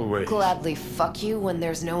 I'll always... Gladly fuck you when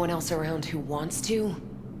there's no one else around who wants to?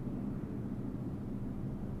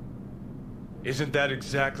 Isn't that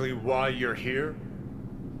exactly why you're here?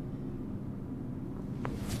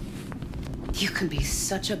 You can be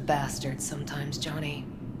such a bastard sometimes, Johnny.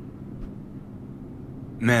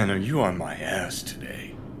 Man, are you on my ass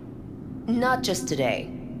today? Not just today.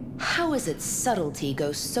 How is it subtlety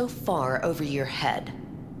goes so far over your head?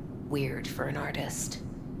 Weird for an artist.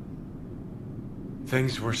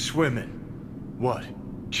 Things were swimming. What?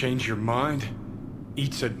 Change your mind?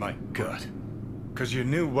 Eats at my gut. 'Cause you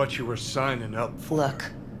knew what you were signing up for.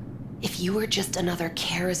 Look, if you were just another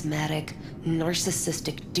charismatic,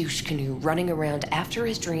 narcissistic douche canoe running around after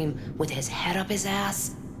his dream with his head up his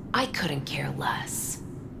ass, I couldn't care less.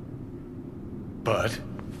 But?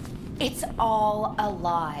 It's all a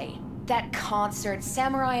lie. That concert,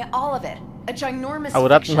 Samurai, all of it. A ginormous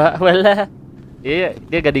Aurat fiction. mbak, wala. Iya,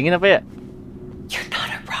 dia gadingin apa ya? You're not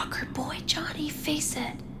a rocker boy, Johnny, face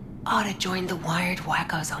it. Ought to join the wired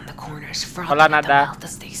wackos on the corners, frothing at the mouth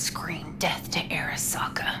as they scream death to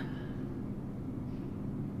Arasaka.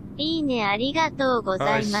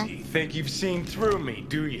 I see. Think you've seen through me,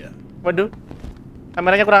 do you? Waduh,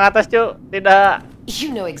 kameranya kurang atas, Cuk. Tidak.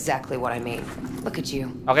 You know exactly what I mean. Look at you.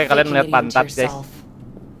 Oke, kalian melihat pantat, guys.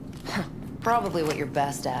 Probably what you're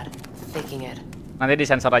best at, faking it. Nanti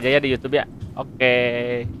disensor aja ya di YouTube ya.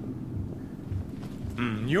 Oke.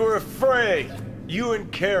 You're afraid. You and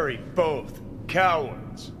Carrie both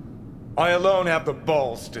cowards. I alone have the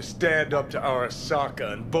balls to stand up to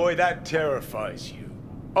Arasaka, and boy, that terrifies you.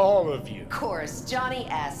 All of you. Of course, Johnny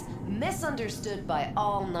S. Misunderstood by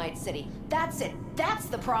all Night City. That's it. That's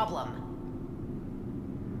the problem.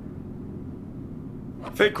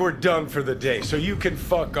 Think we're done for the day, so you can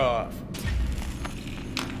fuck off.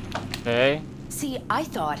 Oke. See, I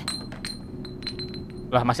thought.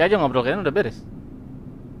 Lah masih aja ngobrol, kayaknya udah beres.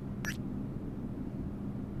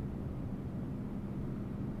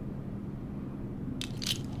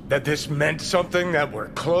 That this meant something, that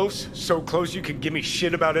we're close, so close you can give me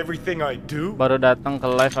shit about everything I do. Baru datang ke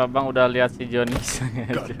live abang udah lihat si Johnny.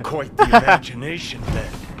 Got quite the imagination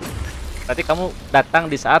then. Berarti kamu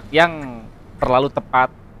datang di saat yang terlalu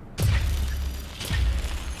tepat.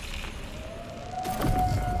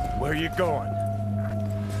 Where you going?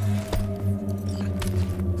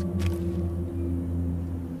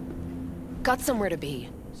 Got somewhere to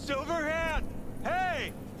be. Silverhand!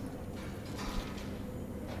 Hey!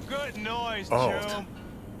 Good noise, Oh. Joe.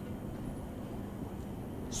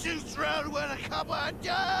 Shoots round when I come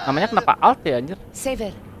undone. Namanya kenapa Alt ya anjir? Save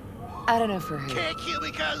it. I don't know for who. Can't kill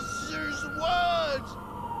me because there's words.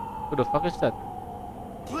 Who the fuck is that?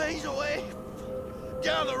 Blaze away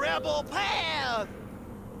down the rebel path.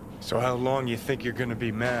 So how long you think you're gonna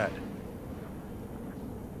be mad?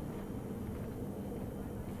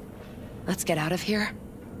 Let's get out of here.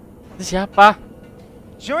 Itu siapa?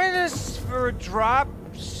 Join us for a drop,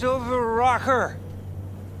 Silver Rocker.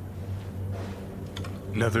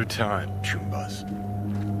 Another time, Chumbas.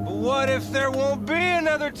 But what if there won't be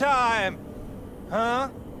another time? Huh?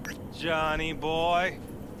 Johnny boy.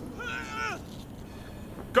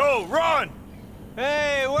 Go, run!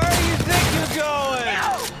 Hey, where do you think you're going?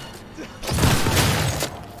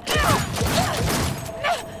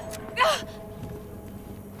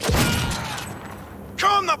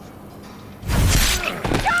 Come the...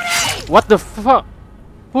 Johnny! What the fuck?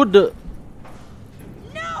 Who the...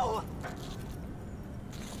 No!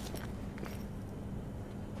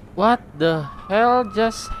 What the hell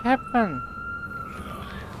just happened?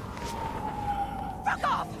 Fuck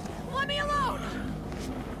off! Let me alone!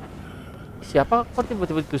 Siapa kok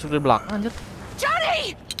tiba-tiba ditusuk dari belakang anjir?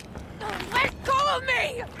 Johnny! Let go of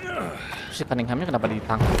me! Si Cunninghamnya kenapa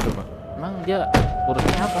ditangkap coba? Emang dia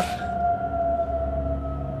urusnya apa?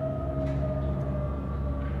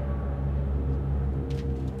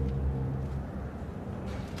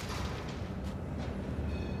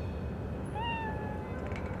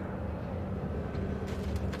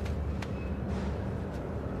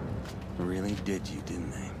 Really did you,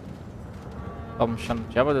 didn't they? Thompson,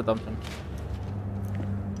 siapa tuh Thompson?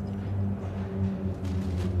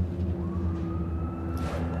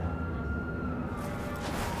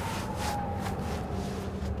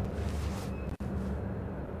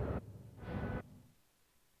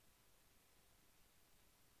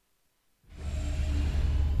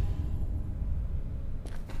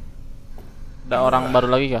 Ada orang baru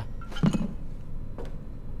lagi kah?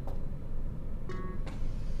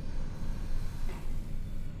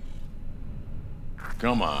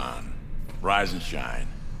 Come on, rise and shine.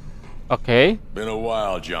 Okay. Been a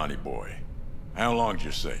while, Johnny boy. How long did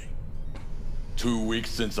you say? 2 weeks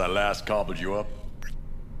since I last cobbled you up?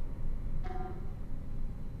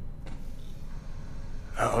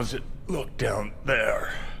 How's it look down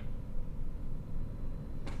there?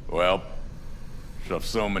 Well, shove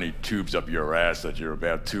so many tubes up your ass that you're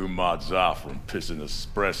about 2 mods off from pissing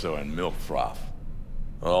espresso and milk froth.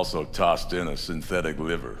 Also tossed in a synthetic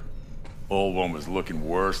liver. Old one was looking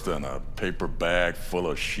worse than a paper bag full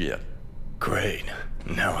of shit. Great.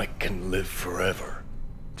 Now I can live forever.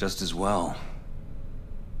 Just as well.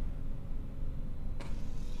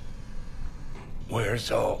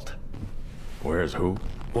 Where's Alt? Where's who?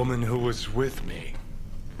 Woman who was with me.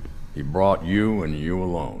 He brought you and you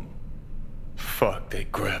alone. Fuck, they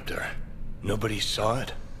grabbed her. Nobody saw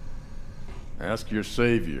it? Ask your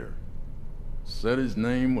savior. Said his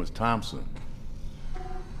name was Thompson.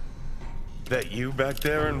 That you back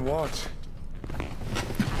there in what?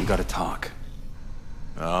 We gotta talk.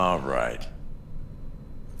 All right.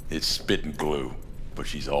 It's spit and glue, but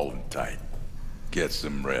she's holding tight. Get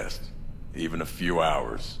some rest. Even a few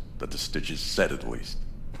hours, but the stitch is set at least.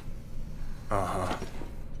 Uh-huh.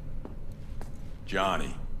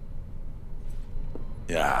 Johnny.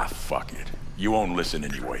 Yeah, fuck it. You won't listen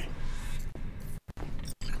anyway.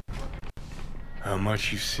 How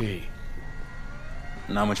much you see?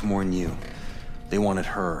 Not much more than you. They wanted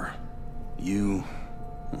her. You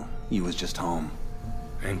was just home.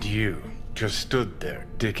 And you just stood there,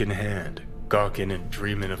 dick in hand, gawking and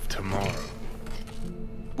dreaming of tomorrow.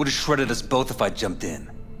 Would've shredded us both if I jumped in.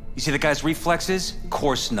 You see the guy's reflexes?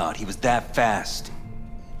 Course not, he was that fast.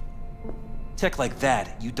 Tech like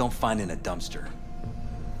that, you don't find in a dumpster.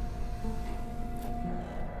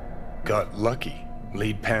 Got lucky.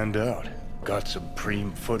 Lead panned out. Got some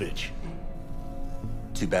preem footage.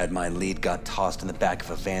 Too bad my lead got tossed in the back of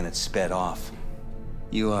a van and sped off.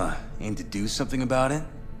 You, aim to do something about it?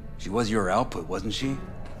 She was your output, wasn't she?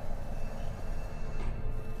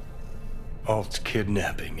 Alt's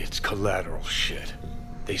kidnapping, it's collateral shit.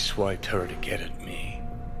 They swiped her to get at me.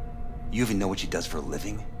 You even know what she does for a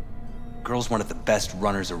living? Girl's one of the best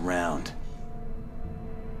runners around.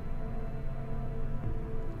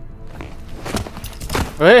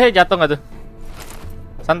 Weh, jatuh nggak tuh?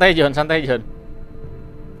 Santai John, santai John.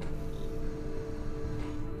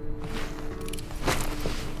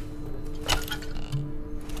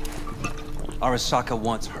 Arasaka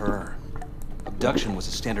wants her. Abduction was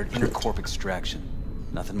a standard intercorp extraction.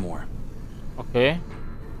 Nothing more. Okay.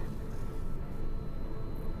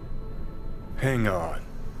 Hang on.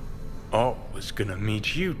 Alt was gonna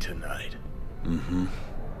meet you tonight. Mm-hmm.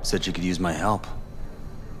 Said she could use my help.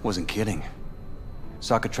 Wasn't kidding.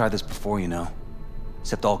 Sokka tried this before, you know.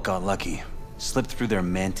 Except Alt got lucky. Slipped through their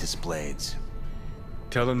mantis blades.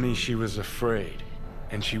 Telling me she was afraid,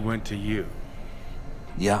 and she went to you.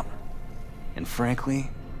 Yeah. And frankly,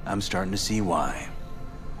 I'm starting to see why.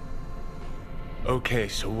 Okay,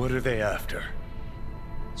 so what are they after?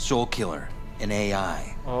 Soul Killer, an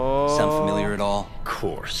AI. Oh. Sound familiar at all?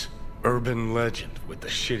 Course. Urban legend with the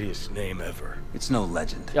shittiest name ever. It's no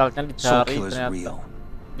legend. Sialnya Soul dicari Killer's ternyata. real.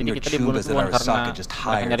 Jadi Your kita dibunuh Chumbas that duluan karena Arasaka just mereka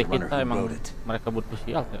hired nyari the runner kita, who emang wrote it. mereka butuh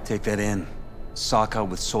sial. Take that in. Sokka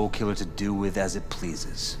with Soul Killer to do with as it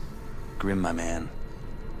pleases. Grim, my man.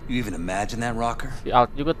 You even imagine that, Rocker? Si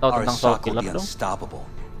Alt juga tahu tentang Soul Arasaka Killer will be dong. unstoppable.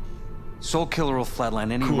 Soul Killer will flatline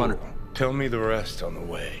any Cool. runner. Tell me the rest on the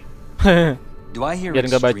way. Do I hear Biar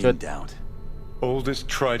nggak extreme bacot. doubt? Oldest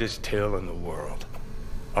tritest tale in the world.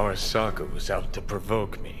 Arasaka was out to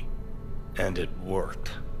provoke me. And it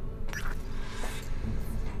worked.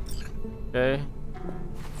 Okay.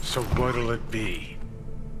 So what'll it be?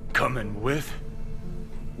 Coming with?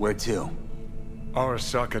 Where to?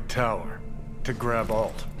 Arasaka Tower. To grab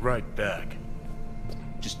Alt. Right back.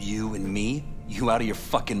 Just you and me? You out of your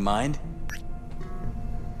fucking mind?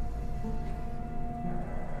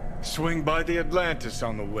 Swing by the Atlantis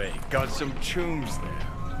on the way. Got some chooms there.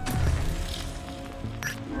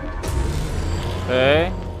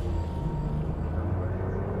 Okay.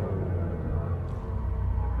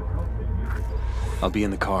 I'll be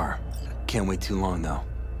in the car. Can't wait too long, though.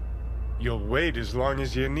 You'll wait as long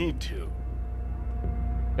as you need to.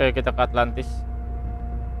 Oke, kita ke Atlantis.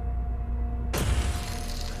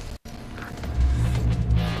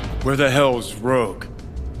 Where the hell's Rogue?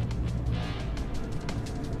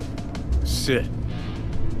 Sit.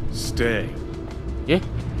 Stay. Yeah.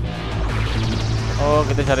 Oh,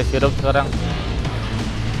 kita cari sirup sekarang.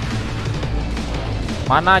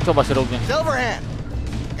 Mana coba sirupnya? Silverhand,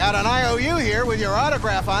 got an IOU here with your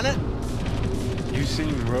autograph on it. You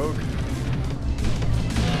seen Rogue?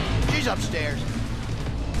 She's upstairs.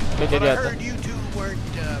 Oke, But jadi I atas. heard you two weren't,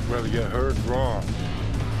 Well, you heard wrong.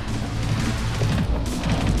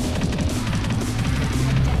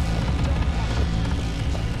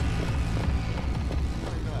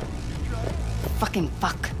 Fucking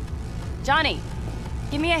fuck. Johnny,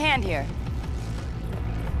 give me a hand here.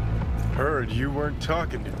 Heard you weren't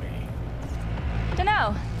talking to me.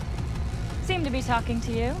 Dunno. Seem to be talking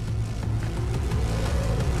to you.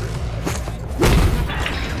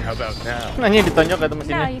 How about now? Nanya ditonjok atau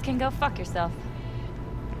mesinnya? Now you can go fuck yourself.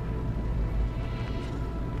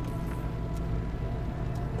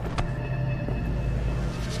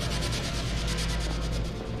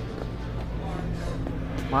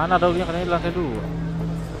 Mana dognya kan ini lantai 2.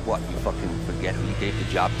 What, you fucking forget who you gave the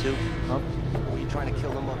job to? Nope. Or you trying to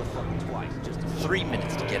kill the motherfucker twice? Just 3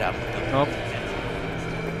 minutes to get out of the building. Nope.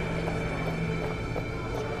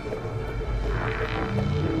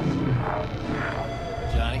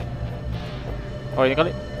 Johnny? Oh, ini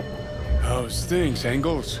kali. How's things,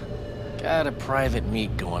 Engels? Got a private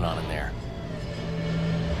meet going on in there.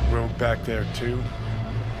 Rogue back there too?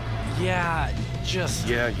 Yeah, just...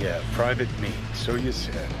 Yeah, private meet, so you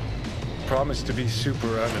said. Promise to be super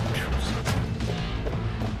unobtrusive.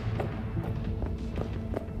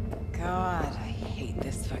 God, I hate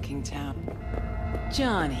this fucking town.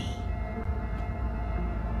 Johnny.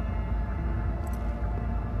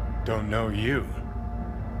 Don't know you.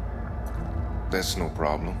 That's no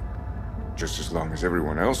problem. Just as long as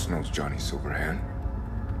everyone else knows Johnny Silverhand.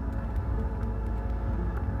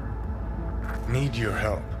 Need your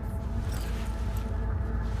help.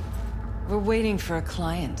 We're waiting for a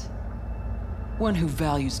client. One who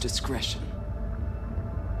values discretion.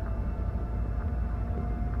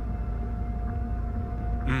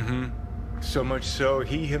 Mm-hmm. So much so,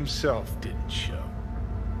 he himself didn't show.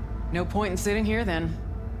 No point in sitting here, then.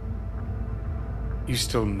 You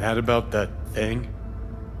still mad about that thing?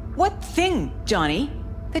 What thing, Johnny?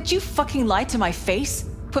 That you fucking lied to my face?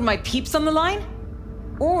 Put my peeps on the line?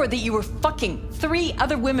 Or that you were fucking 3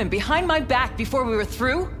 other women behind my back before we were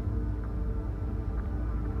through?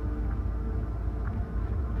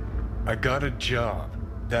 I got a job.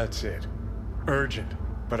 That's it. Urgent,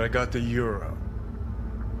 but I got the euro.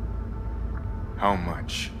 How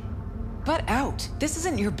much? Butt out. This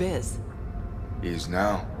isn't your biz. Is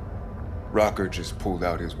now. Rocker just pulled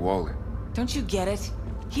out his wallet. Don't you get it?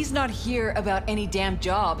 He's not here about any damn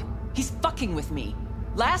job. He's fucking with me.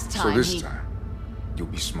 Last time So this time, you'll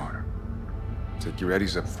be smarter. Take your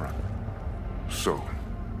eddies up front. So,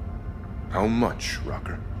 how much,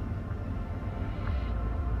 Rocker?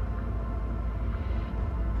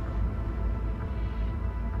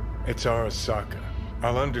 It's Arasaka.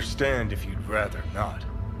 I'll understand if you'd rather not.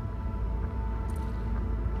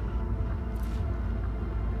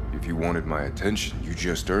 If you wanted my attention, you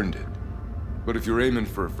just earned it. But if you're aiming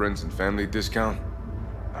for a friends and family discount,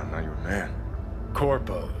 I'm not your man.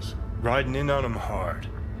 Corpos. Riding in on them hard.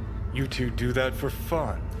 You two do that for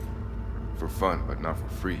fun. For fun, but not for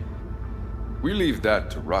free. We leave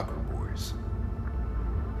that to rocker boys.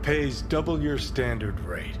 Pays double your standard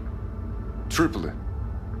rate. Triple it.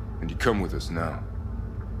 And you come with us now.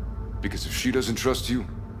 Because if she doesn't trust you,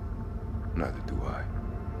 neither do I.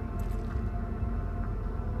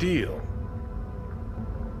 Deal.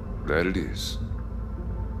 That it is.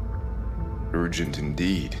 Urgent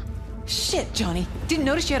indeed. Shit, Johnny. Didn't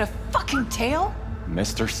notice you had a fucking tail?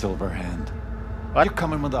 Mr. Silverhand. What? You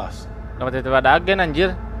coming with us? Kenapa tiba-tiba ada agen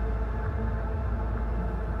anjir?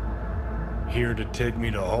 Here to take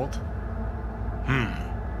me to Alt?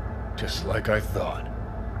 Just like I thought.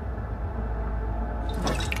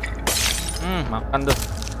 Makan tuh.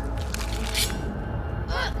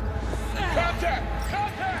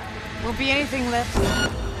 Won't be anything left.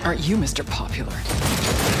 Aren't you Mr. Popular?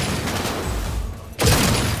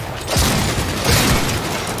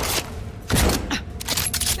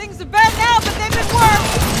 Things are bad now, but they've been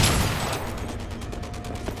worse.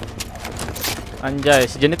 Anjay,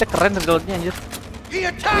 si Jenny teh keren reloadnya anjir. He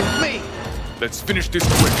attacked me! Let's finish this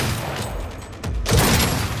quick.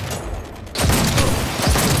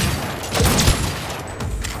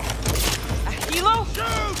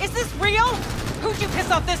 Is this real? Who'd you piss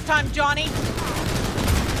off this time, Johnny?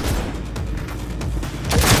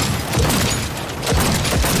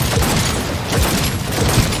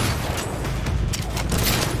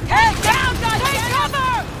 Head down, Johnny! Take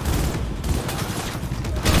cover!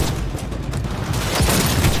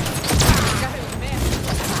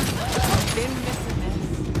 Been missing this.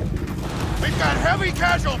 We've got heavy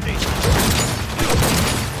casualties!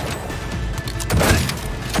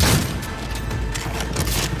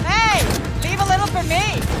 For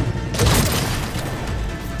me.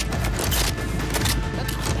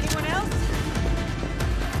 Anyone else?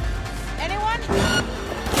 Anyone?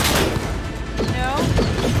 No.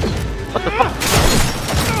 What the fuck?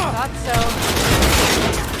 Thought so.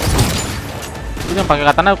 Ini yang pakai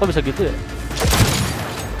katana kok bisa gitu ya?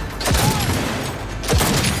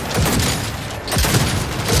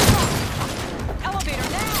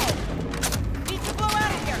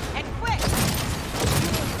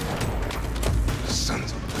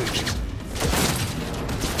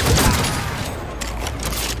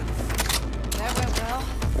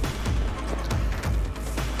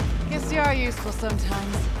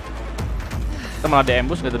 Kita malah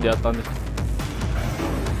diembus gitu di atas.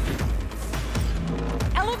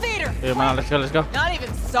 Elevator. Ayo mana, let's go. Not even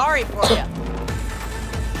sorry for you.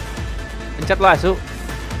 Pencet lah, Su.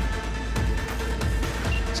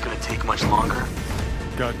 It's gonna take much longer.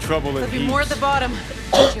 Got trouble in There'll be more at the bottom.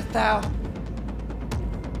 Just thou.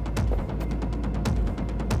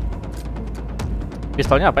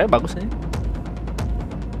 Pistolnya apa ya? Bagus aja.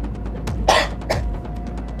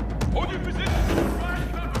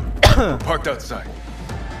 Parked outside.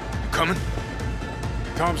 You coming?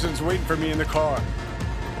 Thompson's waiting for me in the car.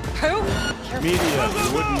 Who? Media, you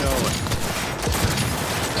wouldn't know it.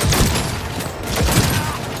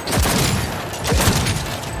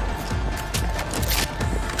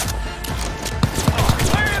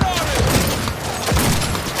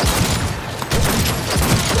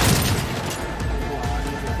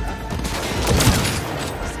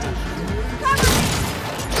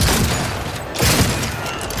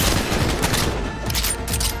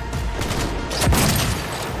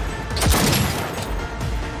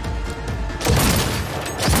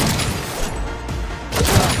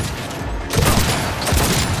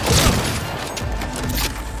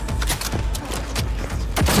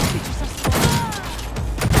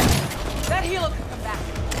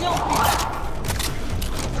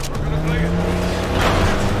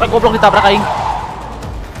 Goblok ditabrak aing.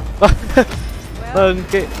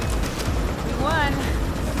 Bangke.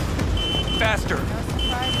 Faster.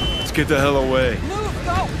 Let's get the hell away.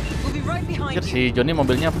 Anjir, si Johnny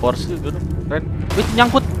mobilnya Porsche gitu. Keren. Itu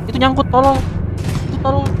nyangkut, tolong.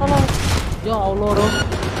 Tolong. Ya Allah, Rom.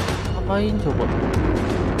 Ngapain coba?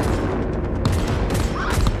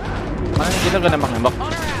 Mana kita gak nembak-nembak.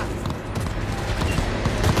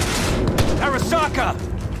 Arasaka!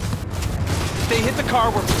 If they hit the car,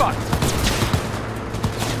 we're fucked.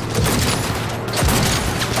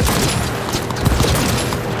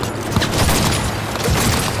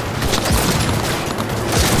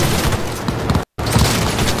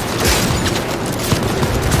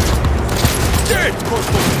 Dead!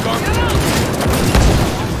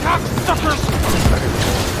 Cocksuckers!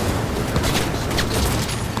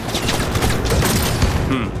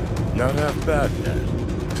 Not half bad, man.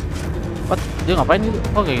 What? Dia ngapain gitu?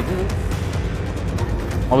 Oh kayak gitu.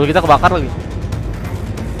 Mobil kita kebakar lagi.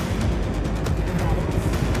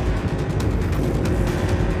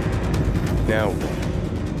 Now.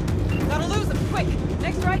 Gotta lose him quick.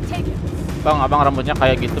 Next right, take it. Bang, abang rambutnya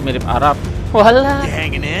kayak gitu mirip Arab. Walah. You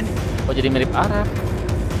hanging in? Kok jadi mirip Arab?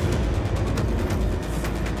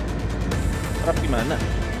 Arab gimana?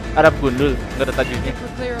 Arab gundul, nggak ada tajuknya.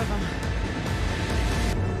 We're clear of them.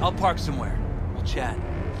 I'll park somewhere. We'll chat.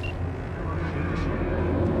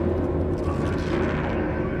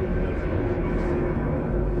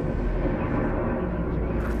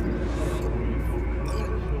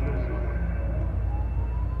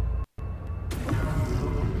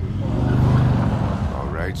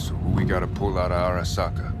 So who we gotta pull out of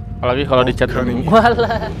Arasaka? Apalagi kalau di chat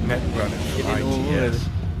walah. Jadi ungu.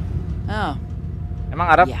 Oh. Emang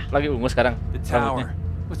Arab lagi ungu sekarang? The tower.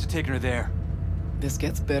 What's the taking her there? This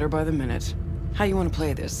gets better by the minute. How you want to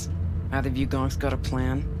play this? Either of you gonks got a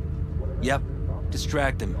plan? Yep.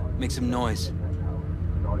 Distract him. Make some noise.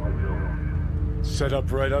 Set up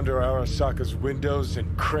right under Arasaka's windows and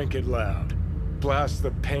crank it loud. Blast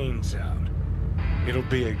the panes out. It'll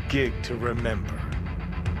be a gig to remember.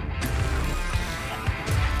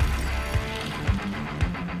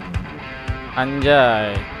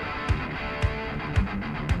 Anjay.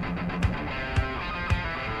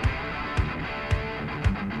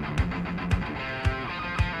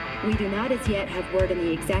 We do not as yet have word on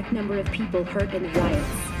the exact number of people hurt in the riots.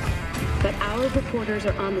 But our reporters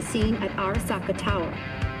are on the scene at Arasaka Tower,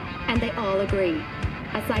 and they all agree.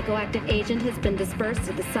 A psychoactive agent has been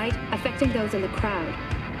dispersed at the site, affecting those in the crowd.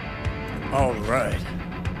 All right.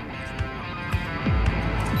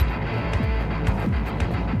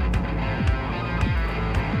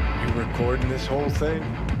 Recording this whole thing?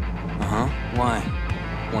 Uh-huh. Why?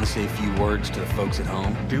 Want to say a few words to the folks at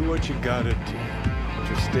home? Do what you gotta do.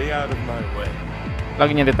 Just stay out of my way.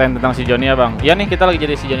 Lagi nyeritain tentang si Johnny ya, Bang? Iya nih, kita lagi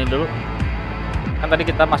jadi si Johnny dulu. Kan tadi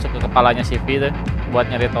kita masuk ke kepalanya si V tuh buat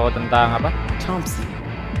nyari tahu tentang apa? Thompson.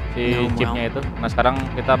 Si chipnya itu. Nah, sekarang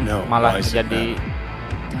kita malah jadi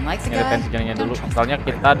nyeritain si Johnny-nya dulu. Soalnya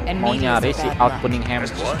kita mau nyari si Alt Cunningham.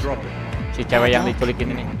 Si cewek yang diculik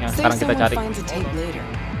ini nih, yang sekarang kita cari.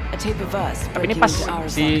 Tapi ini pas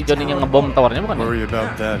si Johnny-nya ngebom towernya bukan? Worry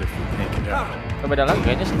about that if you make it out. Beda lagi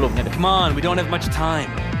kayaknya sebelumnya deh. Come on, we don't have much time.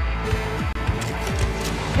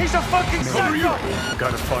 He's a fucking psycho.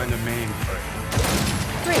 Gotta find the mainframe.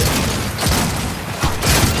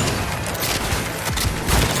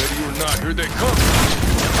 Ready or not, Here they come.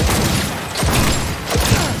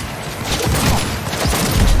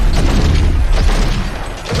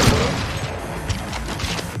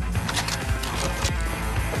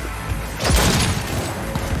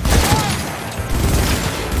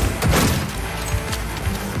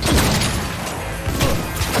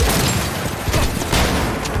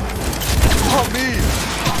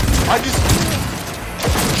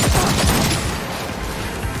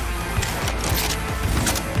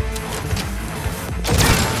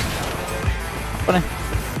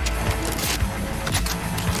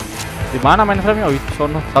 Mana mainframe-nya? Oh, itu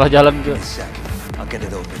sono. Salah jalan juga. I'll get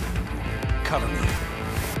it open. Cover me.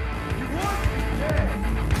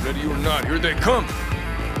 Ready or not, here they come.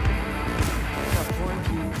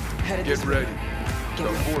 Get ready.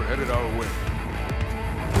 The 4 headed our way.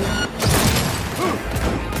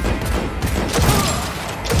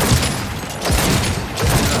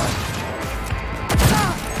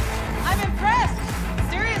 I'm impressed.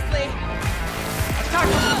 Seriously. Attack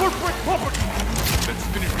the corporate property. Let's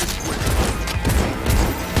finish this quick.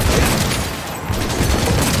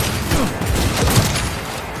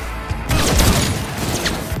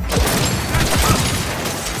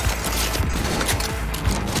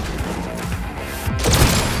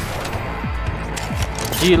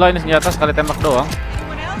 Gila ini senjata sekali tembak doang.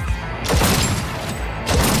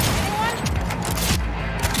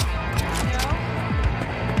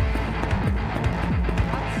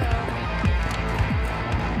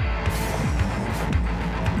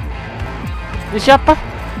 Ini siapa?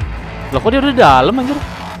 Loh kok dia udah di dalam anjir?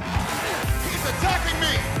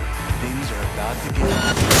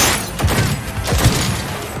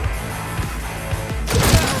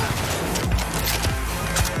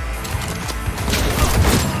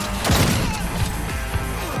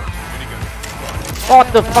 What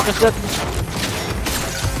the fuck is that?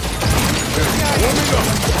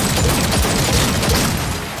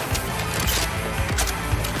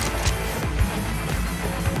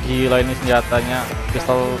 Gila ini senjatanya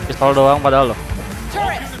pistol doang padahal loh.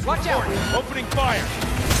 Watch out. Opening fire.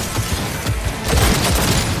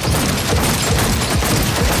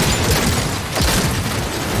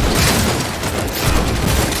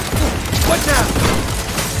 Watch out.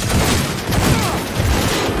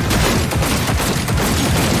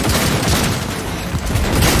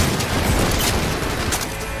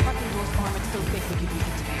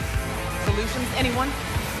 Solutions, anyone?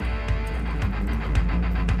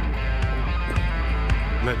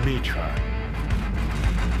 Let me try.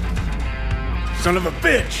 Son of a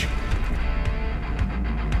bitch!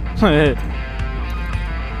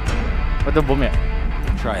 Itu bom ya?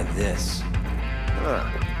 Try this.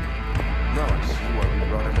 Now I see why we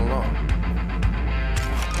brought him along.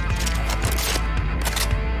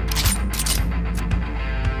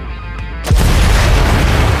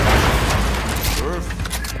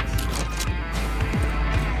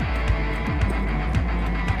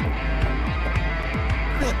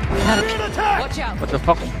 Watch out. What the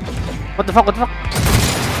fuck? What the fuck? What the fuck?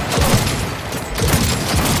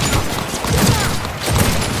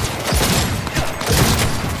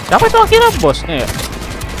 Siapa itu akhirnya bosnya ya?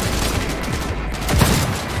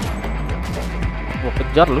 Gua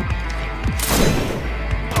kejar lu.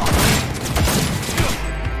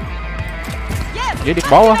 Dia di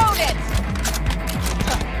bawah.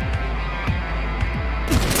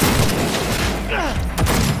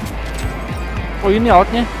 Oh ini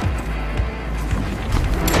outnya.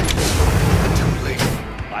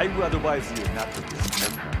 I would advise you not to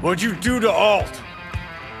dismember. What'd you do to Alt?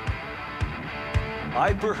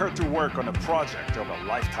 I put her to work on a project of a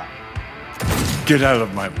lifetime. Get out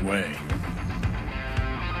of my way.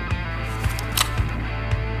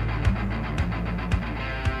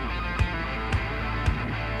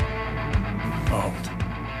 Alt.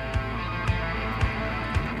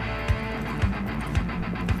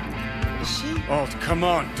 Is she? Alt, come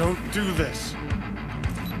on, don't do this.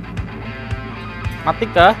 Mati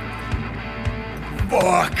kah?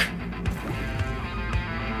 Fuck!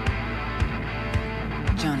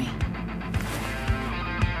 Johnny.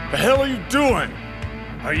 The hell are you doing?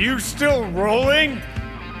 Are you still rolling?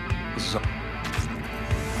 This is a...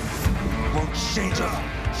 Won't change her.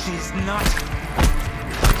 She's not...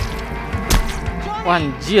 Wah,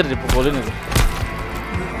 anjir dipukulin itu.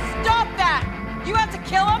 Stop that! You have to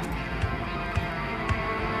kill him?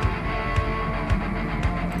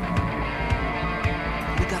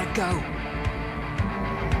 We gotta go.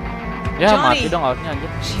 Ya Johnny. mati dong outnya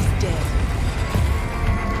anjir. She's dead.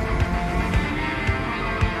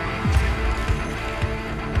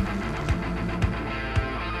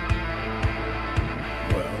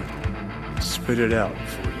 Well, spit it out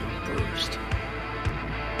before you burst.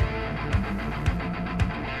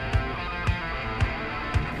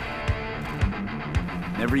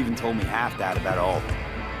 Never even told me half that about all.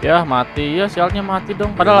 Ya mati ya, sialnya mati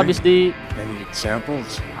dong. Padahal habis di. Any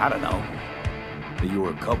examples? I don't know. That you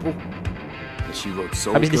were a couple. That she wrote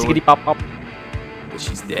so. Habis di skidi pop up. That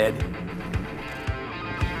she's dead.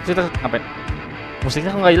 Kita ngapain?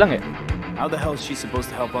 Musiknya kok nggak hilang ya? How the hell is she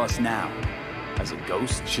supposed to help us now? As a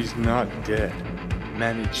ghost? She's not dead.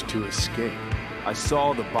 Managed to escape. I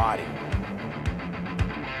saw the body.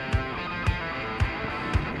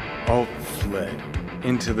 Alt fled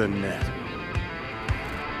into the net.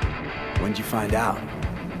 When'd you find out?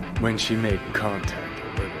 When she made contact a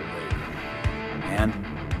little later. And?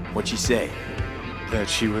 What'd she say? That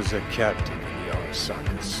she was a captive in the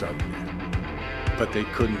Arasaka subnet. But they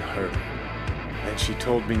couldn't hurt her. And she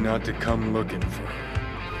told me not to come looking for her.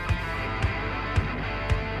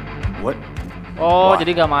 What? Oh,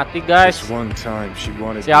 jadi gak mati guys. Just one time she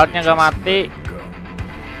wanted si Altnya gak mati.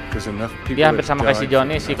 Dia hampir sama kayak si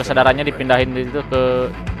Johnny, si kesadarannya dipindahin itu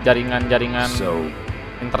ke jaringan-jaringan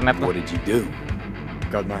internet lah. What did you do?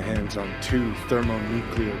 Got my hands on 2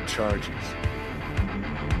 thermonuclear charges.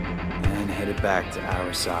 And headed back to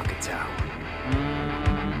Arasaka Tower.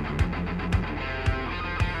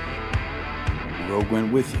 Rogue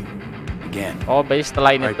went with you again. Oh, base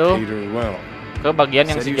setelah ini tuh ke bagian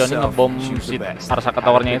yang si Johnny ngebom si Arasaka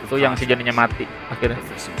Tower-nya itu yang si Johnny-nya mati akhirnya.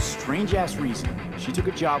 For some strange ass reason, she took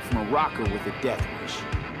a job from a rocker with a death wish.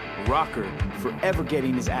 A rocker forever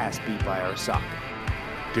getting his ass beat by Arasaka.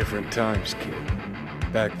 Different times, kid.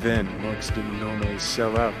 Back then, monks didn't normally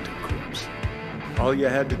sell out to corpse. All you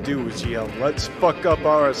had to do was yell, "Let's fuck up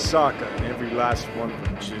Arasaka," and every last one of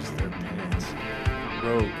them jizzed their pants.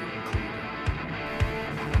 Rogue.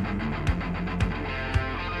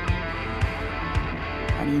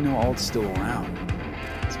 How do you know Alt's still around?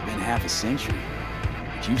 It's been half a century.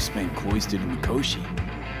 But you've spent cloistered in Mikoshi.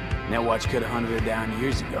 Netwatch could have hunted her down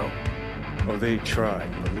years ago. Oh, they tried,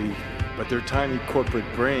 believe me. But their tiny corporate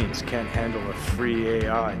brains can't handle a free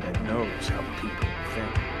AI that knows how people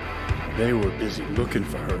think. They were busy looking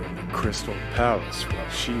for her in the Crystal Palace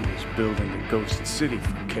while she was building the Ghost City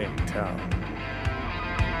for King Tower.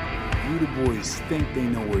 You the boys think they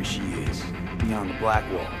know where she is, beyond the Black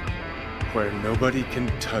Wall. Where nobody can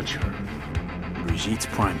touch her. Brigitte's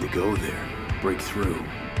primed to go there, break through.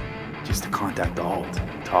 Just to contact Alt,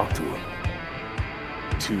 talk to her.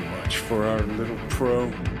 Too much for our little pro.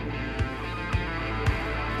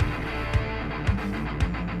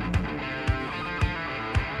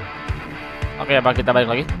 Oke, apa kita balik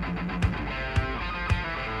lagi?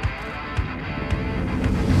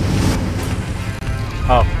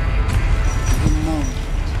 Oh.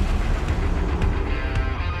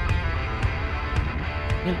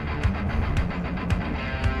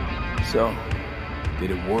 So,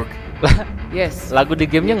 did it work? Yes. Lagu di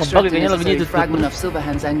gamenya ngebug kayaknya lagunya itu. Fragment of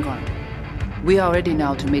Silverhand's Angkot. We are ready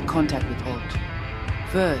now to make contact with Alt.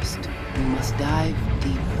 First, we must dive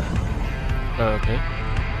deeper. Okay.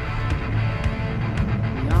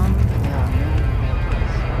 Beyond there are no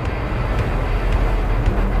borders.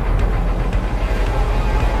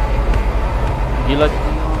 Gila.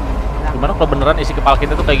 Gimana kalau beneran isi kepala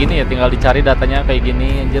kita tuh kayak gini ya, tinggal dicari datanya kayak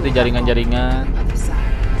gini aja di jaringan-jaringan.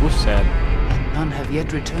 Buset. None have yet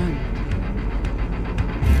returned.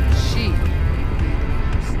 She.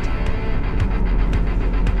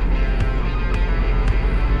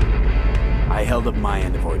 I held up my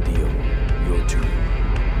end of our deal. Your turn.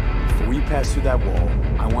 Before you pass through that wall,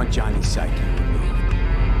 I want Johnny's psyche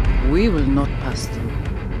removed. We will not pass through.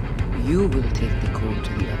 You will take the code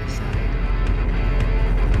to the other side.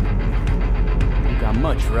 Don't got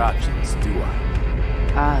much for options, do I?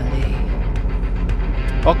 Ali.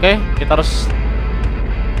 Oke, kita harus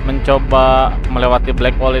mencoba melewati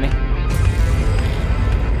black wall ini.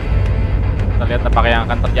 Kita lihat apa yang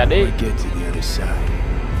akan terjadi. Brigitte.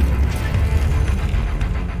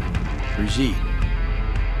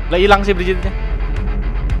 Lah hilang sih Brigitte-nya.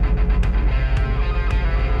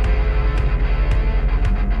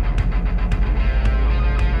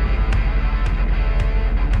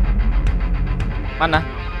 Mana?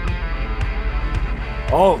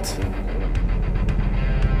 Alt.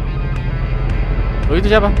 Oh, itu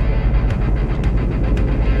siapa?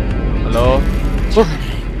 Halo?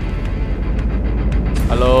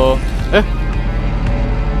 Halo?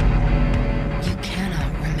 You cannot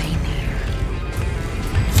remain here.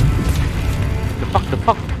 The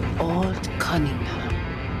fuck? Alt Cunningham.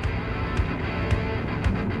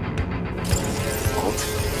 Alt?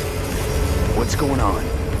 What's going on?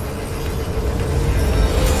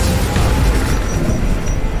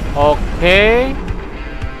 Oke.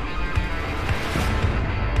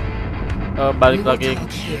 Balik lagi.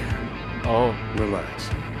 Oh. Relax.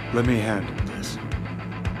 Let me handle this.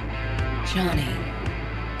 Johnny.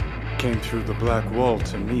 Came through the black wall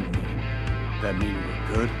to meet me. That mean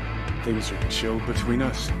we're good? Things are chill between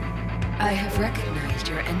us? I have recognized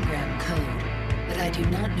your engram code, but I do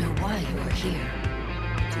not know why you are here.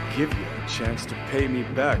 To give you a chance to pay me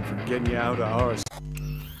back for getting you out of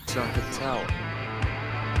Arasaka Tower.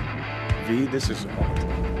 V, this is Alt.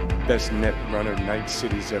 Best net runner Night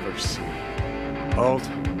City's ever seen. Alt,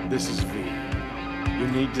 this is V. You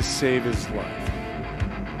need to save his life.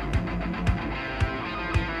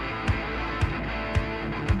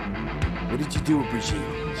 What did you do with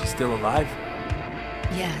Brigitte? She's still alive?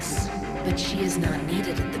 Yes, but she is not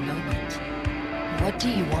needed at the moment. What do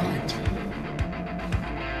you want?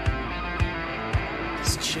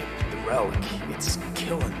 This chip, the relic, it's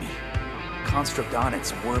killing me. Construct on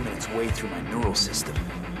it's worming its way through my neural system.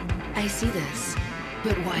 I see this,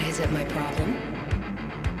 but why is it my problem?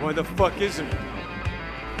 Why the fuck isn't it?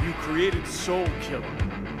 You created Soul Killer.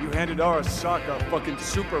 You handed Arasaka a fucking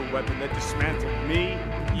super weapon that dismantled me,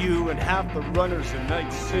 you, and half the runners in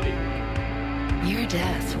Night City. Your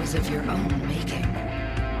death was of your own making.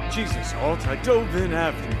 Jesus, Alt, I dove in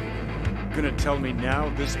after you. Gonna tell me now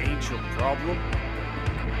this ain't your problem?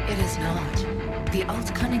 It is not. The Alt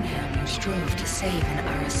Cunningham you strove to save in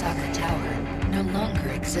Arasaka Tower no longer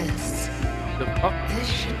exists. This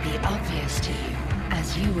should be obvious to you,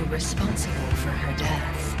 as you were responsible for her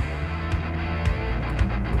death.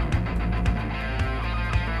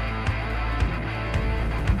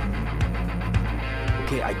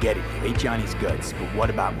 Okay, I get it. You ate Johnny's guts, but what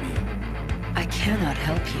about me? I cannot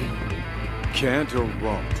help you. Can't or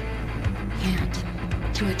won't? Can't.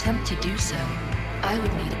 To attempt to do so, I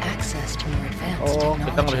would need access to more advanced Oh,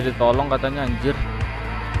 kita nggak bisa ditolong katanya, anjir.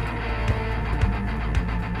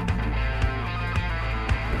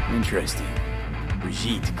 Interesting.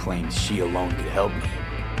 Brigitte claims she alone could help me.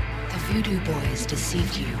 The voodoo boys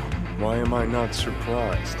deceived you. Why am I not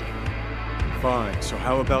surprised? Fine, so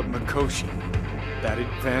how about Mikoshi? That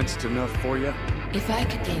advanced enough for you? If I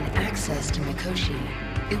could gain access to Mikoshi,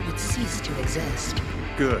 it would cease to exist.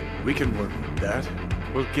 Good, we can work with that.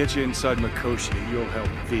 We'll get you inside Mikoshi and you'll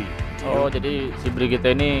help V. Oh, jadi si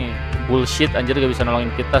Brigitte ini bullshit, anjir, gak bisa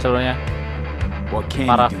nolongin kita sebenarnya.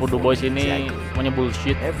 Para voodoo boys ini semuanya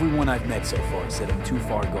bullshit. Everyone I've met so far said I'm too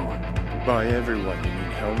far gone. By everyone, you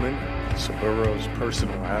mean Hellman? Saburo's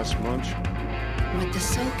personal ass munch? With the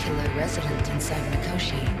soul killer resident inside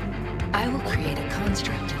Mikoshi, I will create a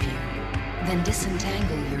construct of you, then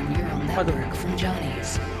disentangle your neural network from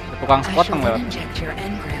Johnny's. I shall then inject your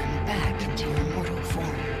engram back into your mortal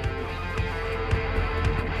form.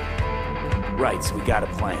 Right, so we got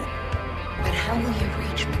a plan. But how will you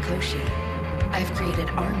reach Mikoshi? I've created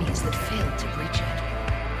armies that failed to breach it.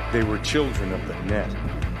 They were children of the net.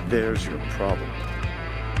 There's your problem.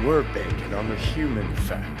 We're banking on the human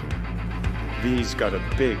factor. V's got a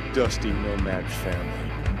big, dusty nomad family,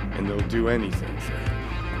 and they'll do anything for him.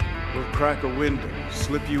 We'll crack a window,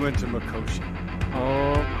 slip you into Mikoshi.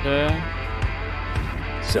 Okay.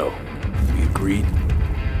 So, we agreed?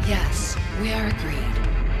 Yes, we are agreed.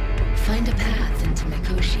 Find a path into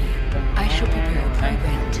Mikoshi. I shall prepare a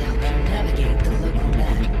program to help you navigate the local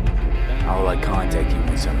net. I'll contact you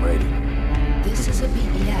once I'm ready. This is a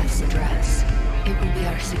BES address. It will be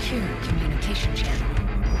our secure communication channel.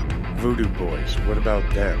 Voodoo boys, what about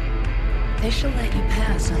them? They shall let you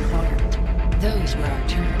pass unharmed. Those were our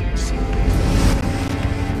terms.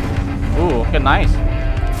 Ooh, okay, nice.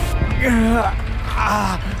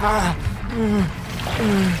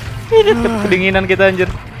 Kedinginan kita, anjir.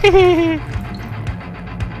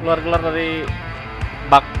 Keluar dari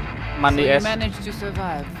bak mandi es. Managed to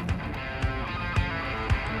survive.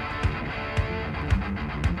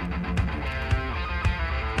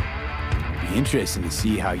 Be interesting to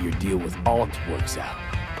see how your deal with Alt works out.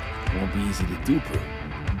 Won't be easy to dupe her.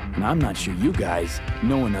 And I'm not sure you guys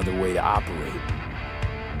know another way to operate.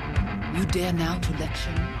 You dare now to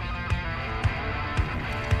lecture me?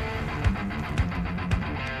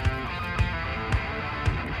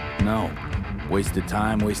 No. Waste of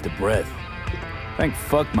time, waste of breath. Thank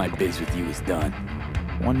fuck my biz with you is done.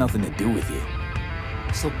 Want nothing to do with you.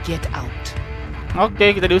 So get out.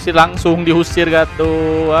 Oke, kita diusir, langsung diusir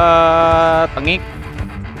gatu. Tengik.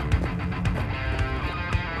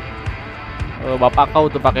 Bapak kau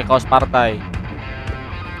tuh pakai kaos partai.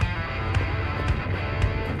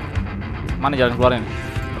 Mana jalan keluarnya?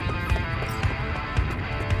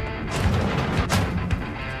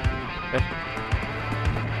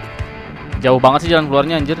 Jauh banget sih jalan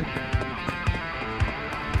keluarnya, anjir.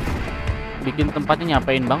 Bikin tempatnya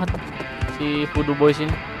nyapain banget si voodoo boys ini.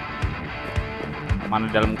 Mana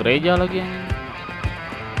dalam gereja lagi, anjir.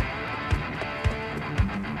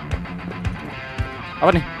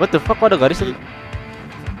 Apa nih? What the fuck? Kok ada garis tadi?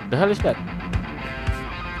 The hell is that?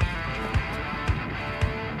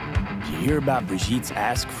 Did you hear about Brigitte's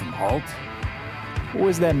ask from Alt? Or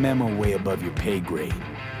was that memo way above your pay grade?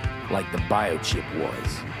 Like the biochip was?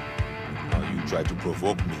 Now you try to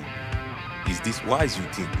provoke me. Is this wise, you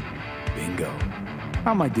think? Bingo.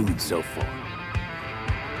 How am I doing so far?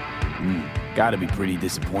 Gotta be pretty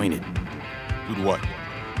disappointed. With what?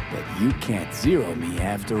 That you can't zero me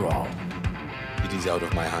after all. It is out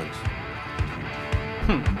of my hands.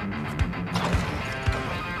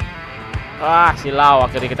 Silau,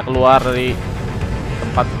 akhirnya kita keluar dari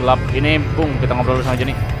tempat gelap ini. Bung, kita ngobrol sama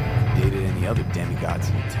Jenny.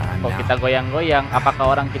 Kok kita goyang-goyang?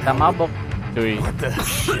 Apakah orang kita mabok? Cuy.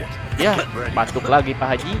 Ya, batuk lagi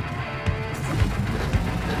Pak Haji.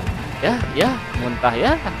 Ya, muntah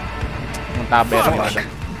ya. Muntah berak.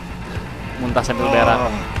 Muntah sambil berak.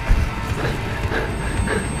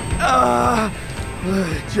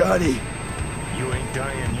 Johnny. You ain't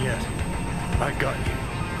dying yet. I got you.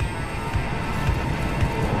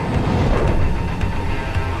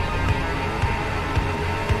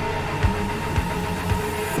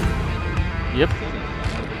 Yep.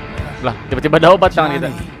 Lah, tiba-tiba ada obat tangan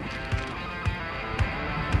kita.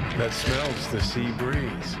 That smells the sea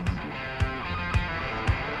breeze.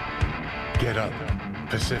 Get up.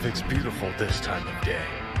 Pacific's beautiful this time of day.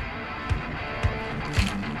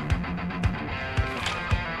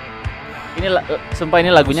 Ini sumpah ini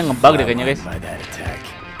lagunya ngebug deh kayaknya, guys.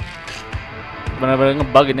 Benar-benar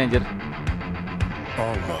ngebug ini anjir.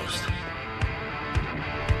 Almost.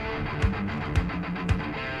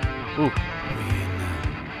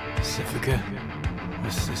 Pacifica?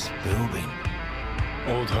 What's this building?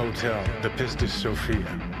 Old hotel, the Pistis Sophia.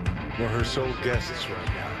 We're her sole guests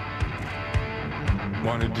right now.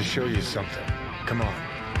 Wanted to show you something. Come on.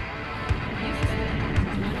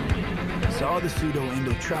 Saw the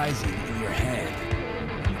pseudo-endotrizine in your hand.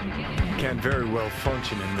 Can't very well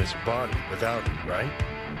function in this body without it, right?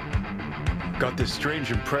 Got this strange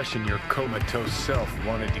impression your comatose self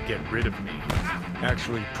wanted to get rid of me.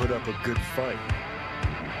 Actually put up a good fight.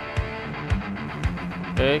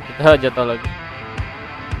 Oke, kita jatuh lagi.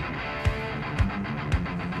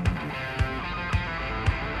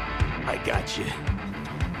 I got you.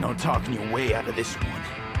 No talking your way out of this one.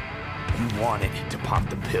 You wanted to pop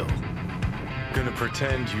the pill. Gonna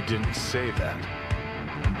pretend you didn't say that.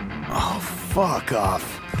 Oh, fuck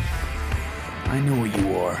off. I know what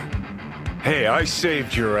you are. Hey, I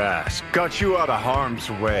saved your ass. Got you out of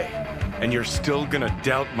harm's way. And you're still gonna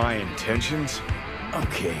doubt my intentions?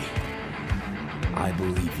 Okay. I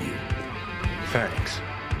believe you. Thanks.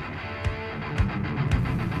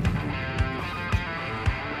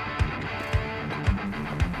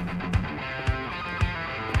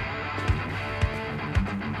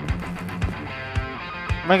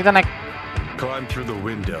 Mari kita naik. Climb through the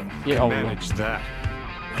window. Ya Allah. Manage that,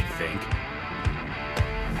 I think.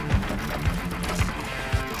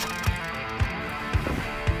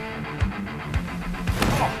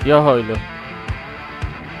 Ya Allah.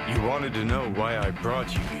 You wanted to know why I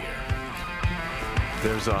brought you here.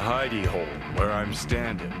 There's a hidey hole where I'm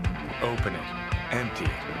standing. Open it. Empty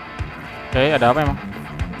it. Oke, ada apa emang?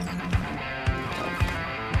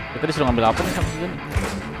 Kita disuruh ngambil apa nih sama si Jenny?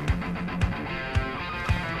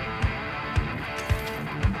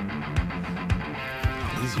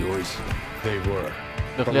 These yours? They were.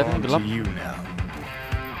 Udah kelihatan gelap. To you now.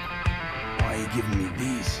 Why are you giving me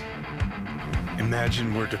these?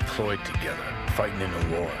 Imagine we're deployed together, fighting in a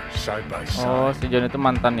war, side by side. Oh, si John itu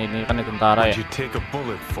mantan ini kan di tentara ya. Would you take a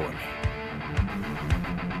bullet for me?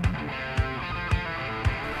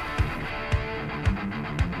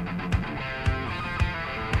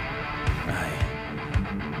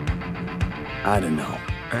 I don't know.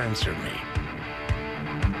 Answer me.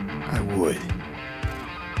 I would.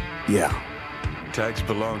 Yeah. Tags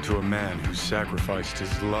belong to a man who sacrificed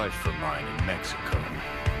his life for mine in Mexico.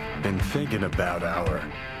 Been thinking about our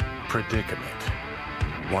predicament.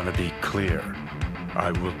 Want to be clear.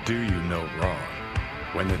 I will do you no wrong.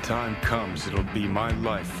 When the time comes, it'll be my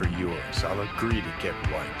life for yours. I'll agree to get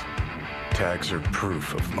white. Tags are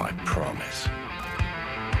proof of my promise.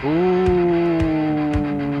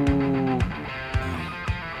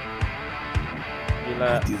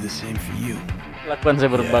 I'll do the same for you. Lakukan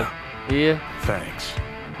Cyberpunk. Iya. Thanks.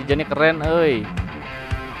 Si Johnny keren, euy.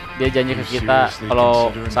 Dia janji ke kita kalau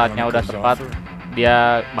saatnya udah tepat,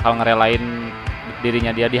 dia bakal ngerelain dirinya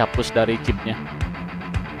dia dihapus dari chipnya.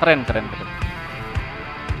 Keren.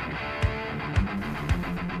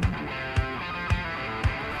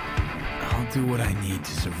 I'll do what I need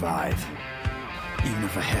to survive, even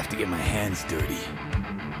if I have to get my hands dirty.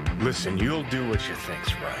 Listen, you'll do what you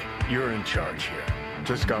think's right. You're in charge here.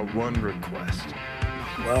 Just got one request.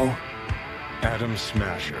 Well? Adam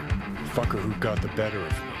Smasher. Fucker who got the better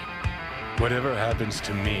of me. Whatever happens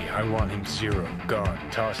to me, I want him zero, gone,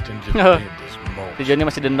 tossed into the wind as mulch. Si Johnny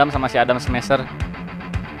masih dendam sama si Adam Smasher.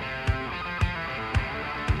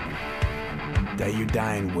 That your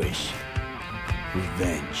dying wish.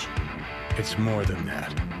 Revenge. It's more than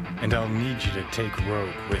that. And I'll need you to take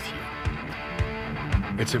Rogue with you.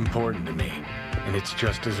 It's important to me, and it's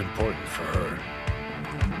just as important for her.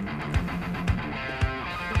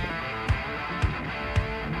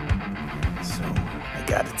 So, I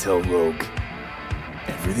gotta tell Rogue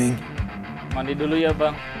everything? Mandi dulu ya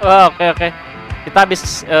bang. Oh, oke. Kita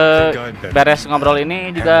habis beres ngobrol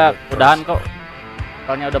ini juga udahan kok.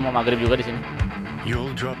 Soalnya udah mau maghrib juga di sini.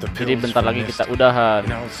 Jadi bentar lagi kita udahan.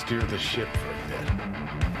 I'm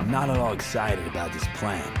not at all excited about this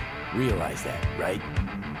plan. Realize that, right?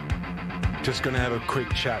 Just gonna have a quick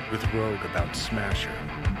chat with Rogue about Smasher.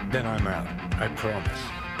 Then I'm out. I promise.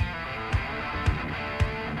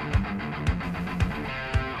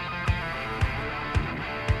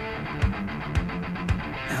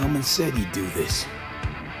 Hellman said he'd do this.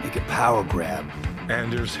 Make a power grab.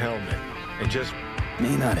 Anders Hellman. And just...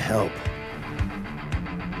 May not help.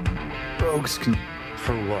 Rogues can...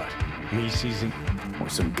 For what? Me seizing... Or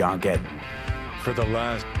some gonket. For the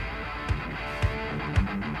last...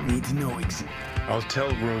 Need to know I'll tell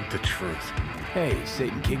Rogue the truth. Hey,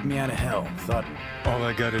 Satan kicked me out of hell. Thought... All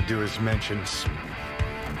I gotta do is mention...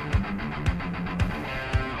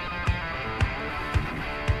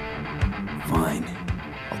 Fine.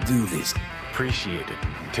 I'll do this. Appreciate it.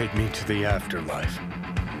 Take me to the afterlife.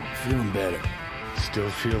 Feeling better. Still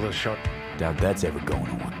feel a shock. Doubt that's ever going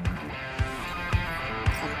on.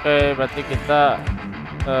 Oke, berarti kita...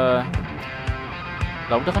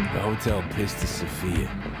 udah kan? The hotel Pista Sofia.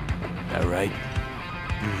 That right?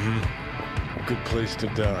 Mm-hmm. Good place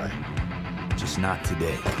to die. Just not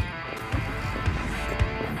today.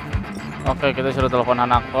 Oke, kita sudah telepon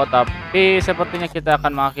Hanako, tapi sepertinya kita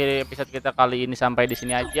akan mengakhiri episode kita kali ini sampai di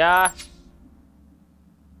sini aja.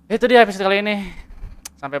 Itu dia episode kali ini.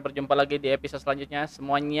 Sampai berjumpa lagi di episode selanjutnya.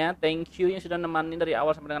 Semuanya, thank you yang sudah nemenin dari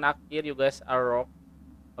awal sampai dengan akhir. You guys are rock.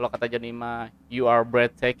 Kalau kata Janima, you are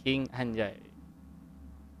breathtaking, anjay.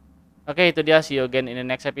 Oke, itu dia. See you again in the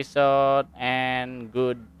next episode and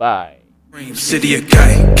goodbye. City of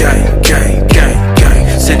gang, gang, gang, gang, gang.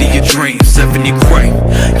 City of dreams, living your grave.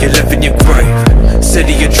 You live in your grave.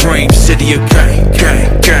 City of dreams, city of gang, gang,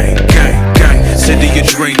 gang, gang, gang. City of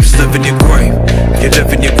dreams, living your grave. You live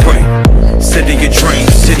in your grave. City of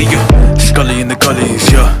dreams, city of Scully in the gullies,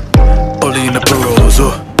 yeah. Bully in the burrows,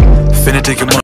 finna take your money.